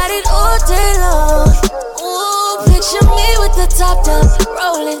thinking about it all day long. Ooh, picture me with the top down,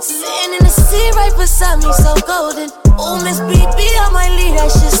 rolling, sitting in the seat right beside me, so golden. Oh, Miss BB, I might leave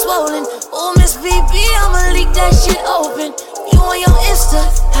that shit swollen. Oh, Miss BB, I'ma leak that shit open. You on your Insta,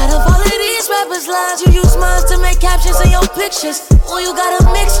 out of all of these rappers' lines, you use mine to make captions in your pictures. Oh, you got a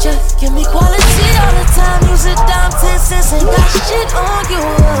mixture, give me quality all the time. Use a dime, 10 cents, ain't got shit on you.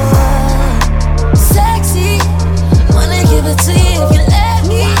 Sexy, wanna give it to you if you let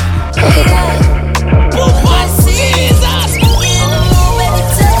me. I see in the mood, baby,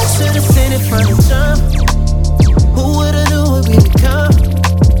 touch. Should've seen it from the jump. Who would've knew what we become?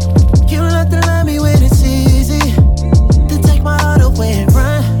 You don't have to love me when it's easy to take my heart away and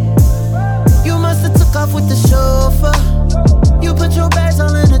run. You must've took off with the chauffeur. You put your bags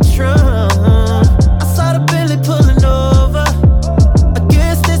all in the trunk. I saw the Billy pulling over. I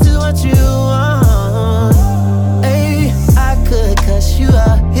guess this is what you want. Hey, I could cuss you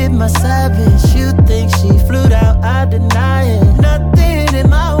out, hit my side bitch. You think she flew out, I deny it. Nothing in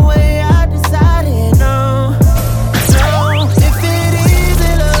my way, I decided no. If it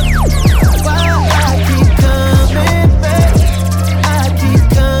isn't love, why I keep coming back? I keep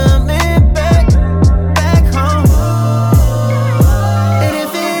coming back home. And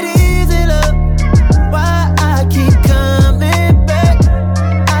if it isn't love, why I keep coming back?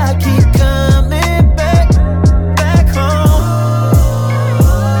 I keep coming back home.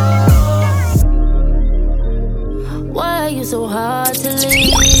 Why are you so hard to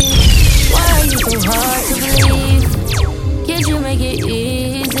leave? Why are you so hard to believe? Can't you make it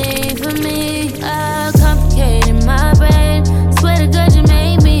easy for me? I complicated my brain. Swear to God you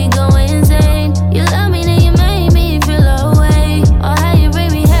made me go insane. You love me, then you made me feel away. Oh, how you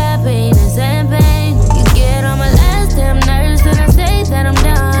bring me happiness and pain. You get on my last damn nerves and I say that I'm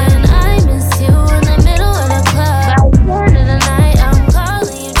done. I miss you in the middle of the club. End of the night, I'm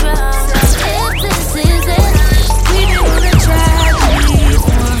calling you drunk. If this is it, we've been on a tragedy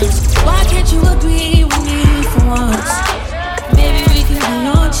for once. Why can't you agree with me for once? Maybe we can be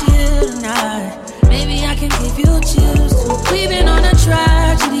on chill tonight. Maybe I can give you chills too. We've been on a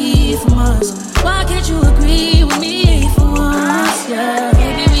tragedy for months. Why can't you agree with me for once? Yeah,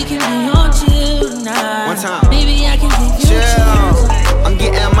 maybe we can be on chill tonight. One time. Maybe I can give you chills. I'm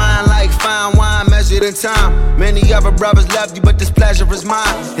getting mine like fine wine measured in time. Many other brothers love you, but this pleasure is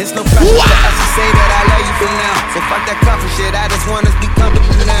mine. It's no pressure for us to say that I love you for now. So fuck that coffee shit, I just want us to be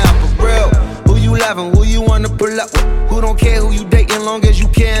comfortable now. For real, who you loving, who you wanna pull up with? Who don't care who you dating, long as you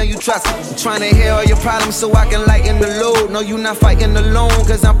care and you trust me. I'm trying to hear all your problems so I can lighten the load. No, you not fighting alone,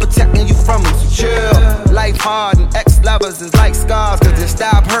 cause I'm protecting you from them. So chill, life hard and ex-lovers is like scars. Cause they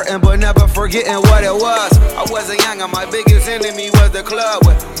stop hurting but never forgetting what it was. I wasn't young and my biggest enemy was the club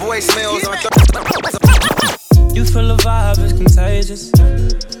with voicemails on You feel the vibe is contagious.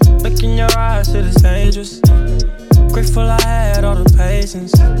 Look in your eyes, shit is dangerous. Grateful I had all the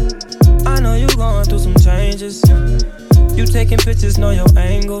patience. I know you going through some changes. You taking pictures, know your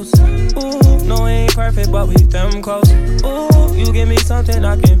angles. Ooh, no, we ain't perfect, but we them close. Ooh, you give me something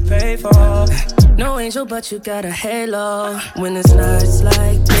I can pay for. No angel, but you got a halo. When it's nights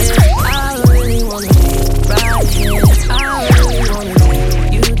like this, I really wanna be right here. I really wanna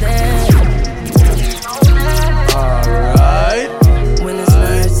take you there.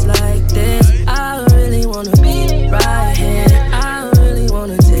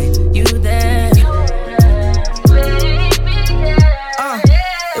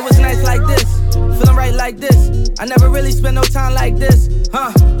 I never really spent no time like this,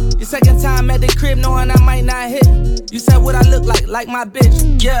 huh? Your second time at the crib knowing I might not hit. You said what I look like my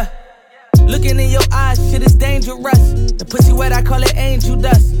bitch, yeah. Looking in your eyes, shit is dangerous. The pussy wet, I call it angel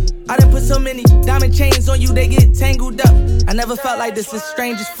dust. I done put so many diamond chains on you, they get tangled up. I never felt like this, is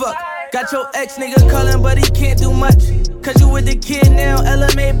strange as fuck. Got your ex nigga calling, but he can't do much. Cause you with the kid now,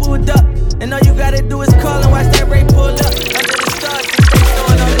 LMA booed up. And all you gotta do is call and watch that Ray pull up. Under the stars, they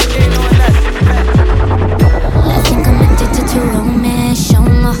throwing all the shade on us. I think I'm addicted to romance.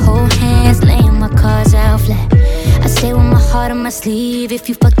 Showing my whole hands, laying my cards out flat. I stay with my heart on my sleeve. If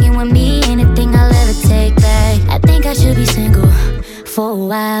you fucking with me, anything I'll ever take back. I think I should be single for a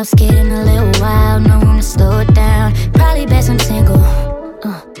while, skating a little wild, no room to slow it down. Probably best I'm single,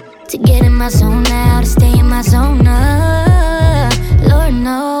 to get in my zone now, to stay in my zone. Lord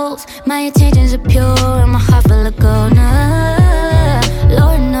knows my intentions are pure and my heart full of gold.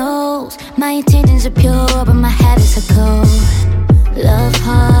 Lord knows my intentions are pure, but my habits are cold. Love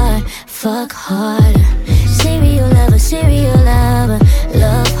hard, fuck hard. Serial lover,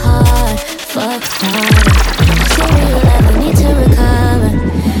 love hard, fuck hard. Serial lover, need to recover.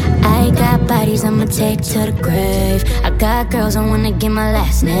 I got bodies I'ma take to the grave. I got girls I wanna give my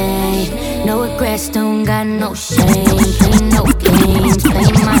last name. No regrets, don't got no shame. Play no games,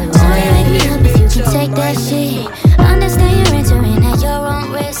 play my lane. If you can take that shit, understand you're entering at your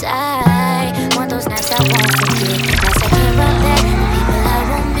own risk. I want those nights I won't forget. Nights I can't run back, people I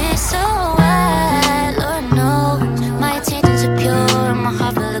won't miss. So I, Lord knows, my intentions are pure and my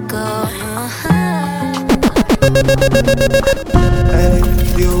heart full of gold. Hey,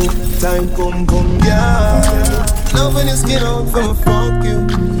 you, time come, yeah. Love when you skin out from a fuck you.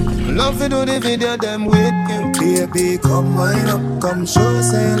 Love to do the video, them with you. Baby, come wind up, come show,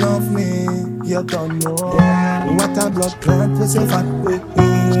 say love me. You don't know what a blood clot was so fat with me.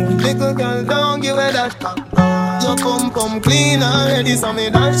 Little girl, don't give it that. Your come clean already. So me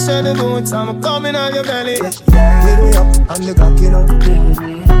dance to the boots, I'm coming on your belly. Hit me up, and the cocking up.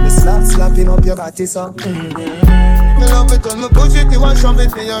 Me slapping up your body, so me love it when me push it, you want shove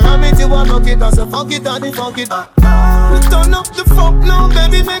it. Me you ram it, you want knock it. I say fuck it, and fuck it. We turn up the fuck now,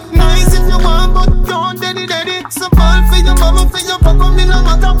 baby, make nice if you want. But don't daddy. So ball for your mama, for your papa. Me no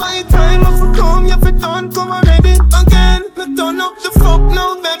matter my time, if you come, if you don't come already. Again, we turn up the fuck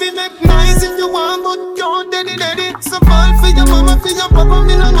now, baby, make nice if you want. But don't daddy. So ball for your mama, for your papa.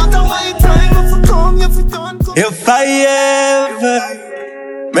 Me no matter my time, if you come, if you don't come. If I ever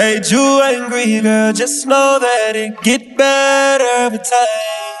made you angry, girl, just know that it get better with time.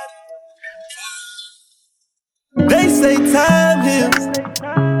 They say time heals.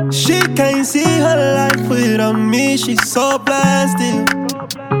 She can't see her life without me, she's so blasted.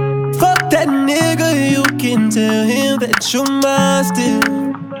 Fuck that nigga, you can tell him that you're mine still.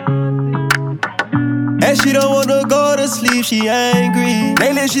 And she don't wanna go to sleep, she angry.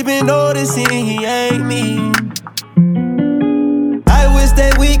 Lately she been noticing he ain't me. I wish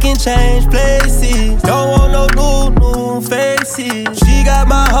that we can change places. Don't want no new faces. She got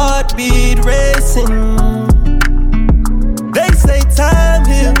my heartbeat racing. They say time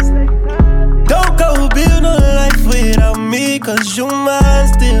heals. Don't go build no life without me, cause you mine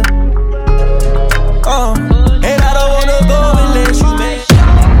still. And I don't wanna go unless you make.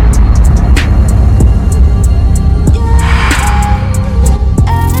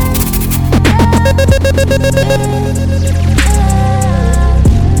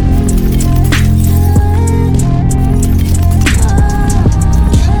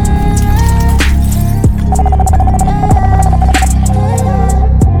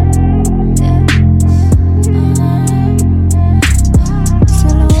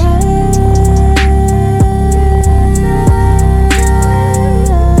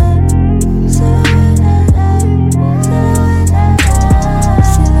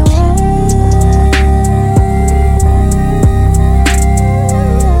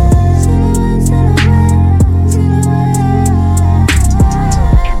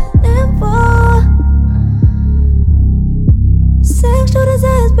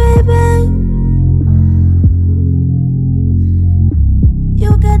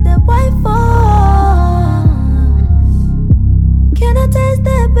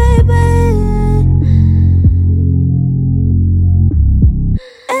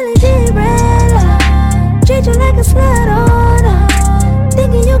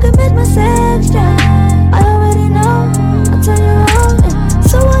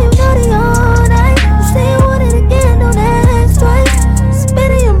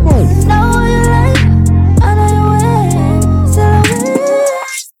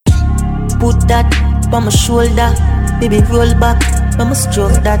 Shoulder, baby roll back, I'ma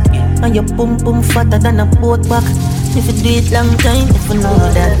stroke that. And your pum pum fatter than a boat back. If you do it long time, if you know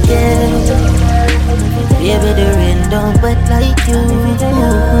that, yeah. Baby, the rain don't wet like you.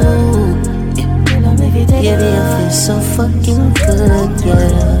 Baby, I feel so fucking good,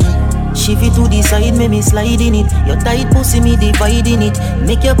 yeah. Shift it to the side, make me slide in it. Your tight pussy, me dividing it.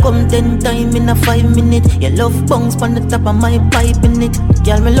 Make you come 10 times in a 5 minutes. Your love bounce on the top of my pipe in it.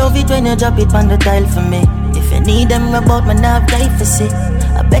 Girl, me love it when you drop it on the tile for me. If you need them about my nav life for see.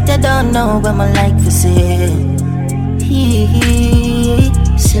 I bet you don't know what my like for see.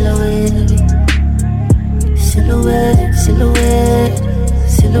 Silhouette, silhouette, silhouette,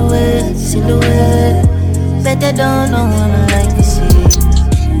 silhouette, silhouette. Bet you don't know what my like for see.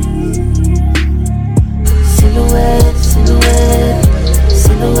 Silhouette, silhouette,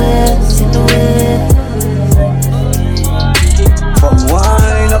 silhouette, silhouette. From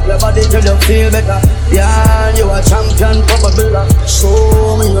wine up your body till you feel better. Yeah, you a champion, Papa Builder.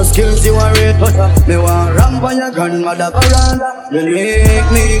 Show me your skills, you a rate butter. Me want ramp on your grandmother veranda. You make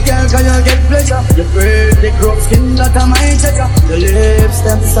me girl, can you get pleasure? You pretty rough skin, that a my checker. Your lips,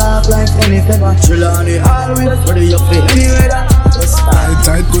 them soft like any feather. Chill on the always, ready you feel any weather.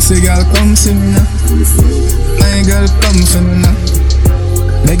 Tight pussy girl, come see me now. My girl, come for me now.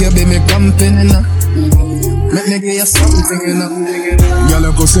 Make your baby company now. Make me give you something, you know. Girl,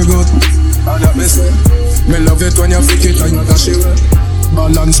 your pussy good, and that me say. Me love it when you flick it and you dash it well.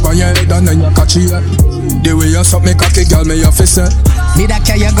 Balance by your head and then you catch it well. The way you suck me cocky, girl, me your face. Need a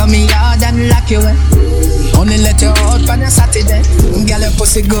car, you got me hard and lock you well. Only let you out on a Saturday. Girl, your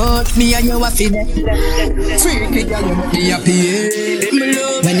pussy good, me and you a feed it. Freaky girl, you make me happy.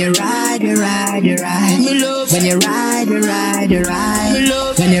 When you ride, you ride, you ride. When you ride, you ride, you ride.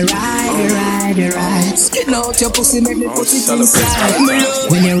 When you ride, you ride, you ride. Skin out your pussy, make me put it inside.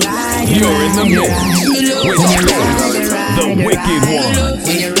 When you ride, you ride, you ride. When you ride, you ride, the wicked one.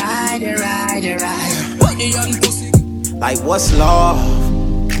 When you ride, you ride, you ride. What the young pussy? Like what's love?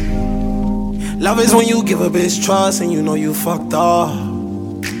 Love is when you give a bitch trust and you know you fucked up.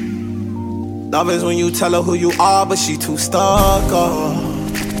 Love is when you tell her who you are but she too stuck up.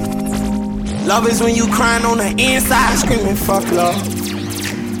 Love is when you crying on the inside screaming fuck love.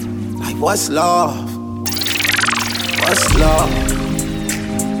 Like what's love? What's love?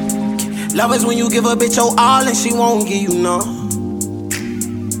 Love is when you give a bitch your all and she won't give you none.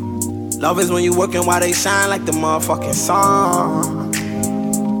 Love is when you working while they shine like the motherfucking sun.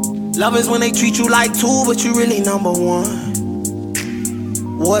 Love is when they treat you like two, but you really number one.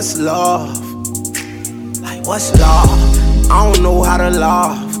 What's love? Like what's love? I don't know how to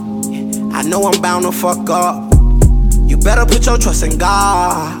love. I know I'm bound to fuck up. You better put your trust in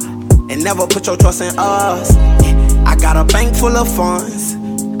God and never put your trust in us. I got a bank full of funds.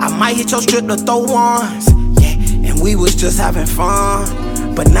 I might hit your strip to throw ones. Yeah, and we was just having fun.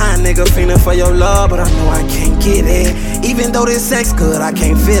 But now a nigga feeling for your love, but I know I can't get it. Even though this sex good, I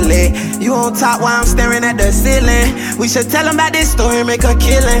can't feel it. You on top while I'm staring at the ceiling. We should tell them about this story, make a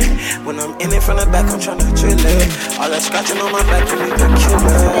killing. When I'm in it from the back, I'm tryna drill it. All that scratching on my back, you need to kill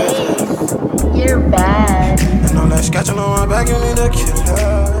it. You're bad. And all that scratching on my back, you need to kill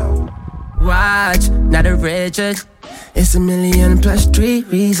it. Watch, not a Richard. It's 1,000,000+3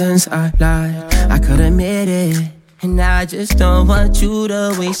 reasons I lied. I could admit it. And I just don't want you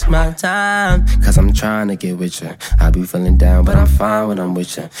to waste my time. Cause I'm trying to get with you. I be feeling down, but I'm fine when I'm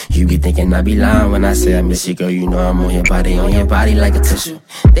with you. You be thinking I be lying when I say I miss you, girl. You know I'm on your body like a tissue.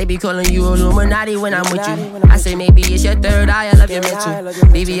 They be calling you Illuminati when I'm with you. I say maybe it's your third eye, I love your mental.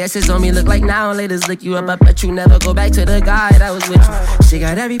 BBS is on me, look like now laters lick you up. I bet you never go back to the guy that was with you. She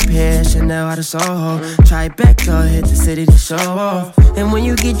got every pair, Chanel out of Soho. Try back up, hit the city to show off. And when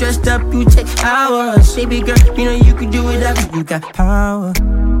you get dressed up, you take hours. Baby girl, you know you can do whatever, you got power.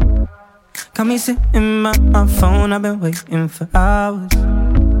 Got me sitting by my phone, I've been waiting for hours.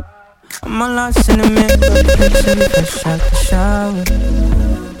 I'm all lost in the middle, picture fresh out the shower.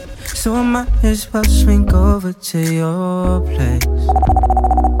 So I might as well swing over to your place.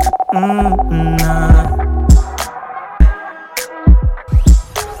 Nah.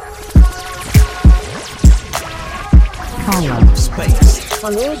 Follow Space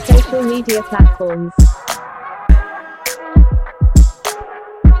on all social media platforms.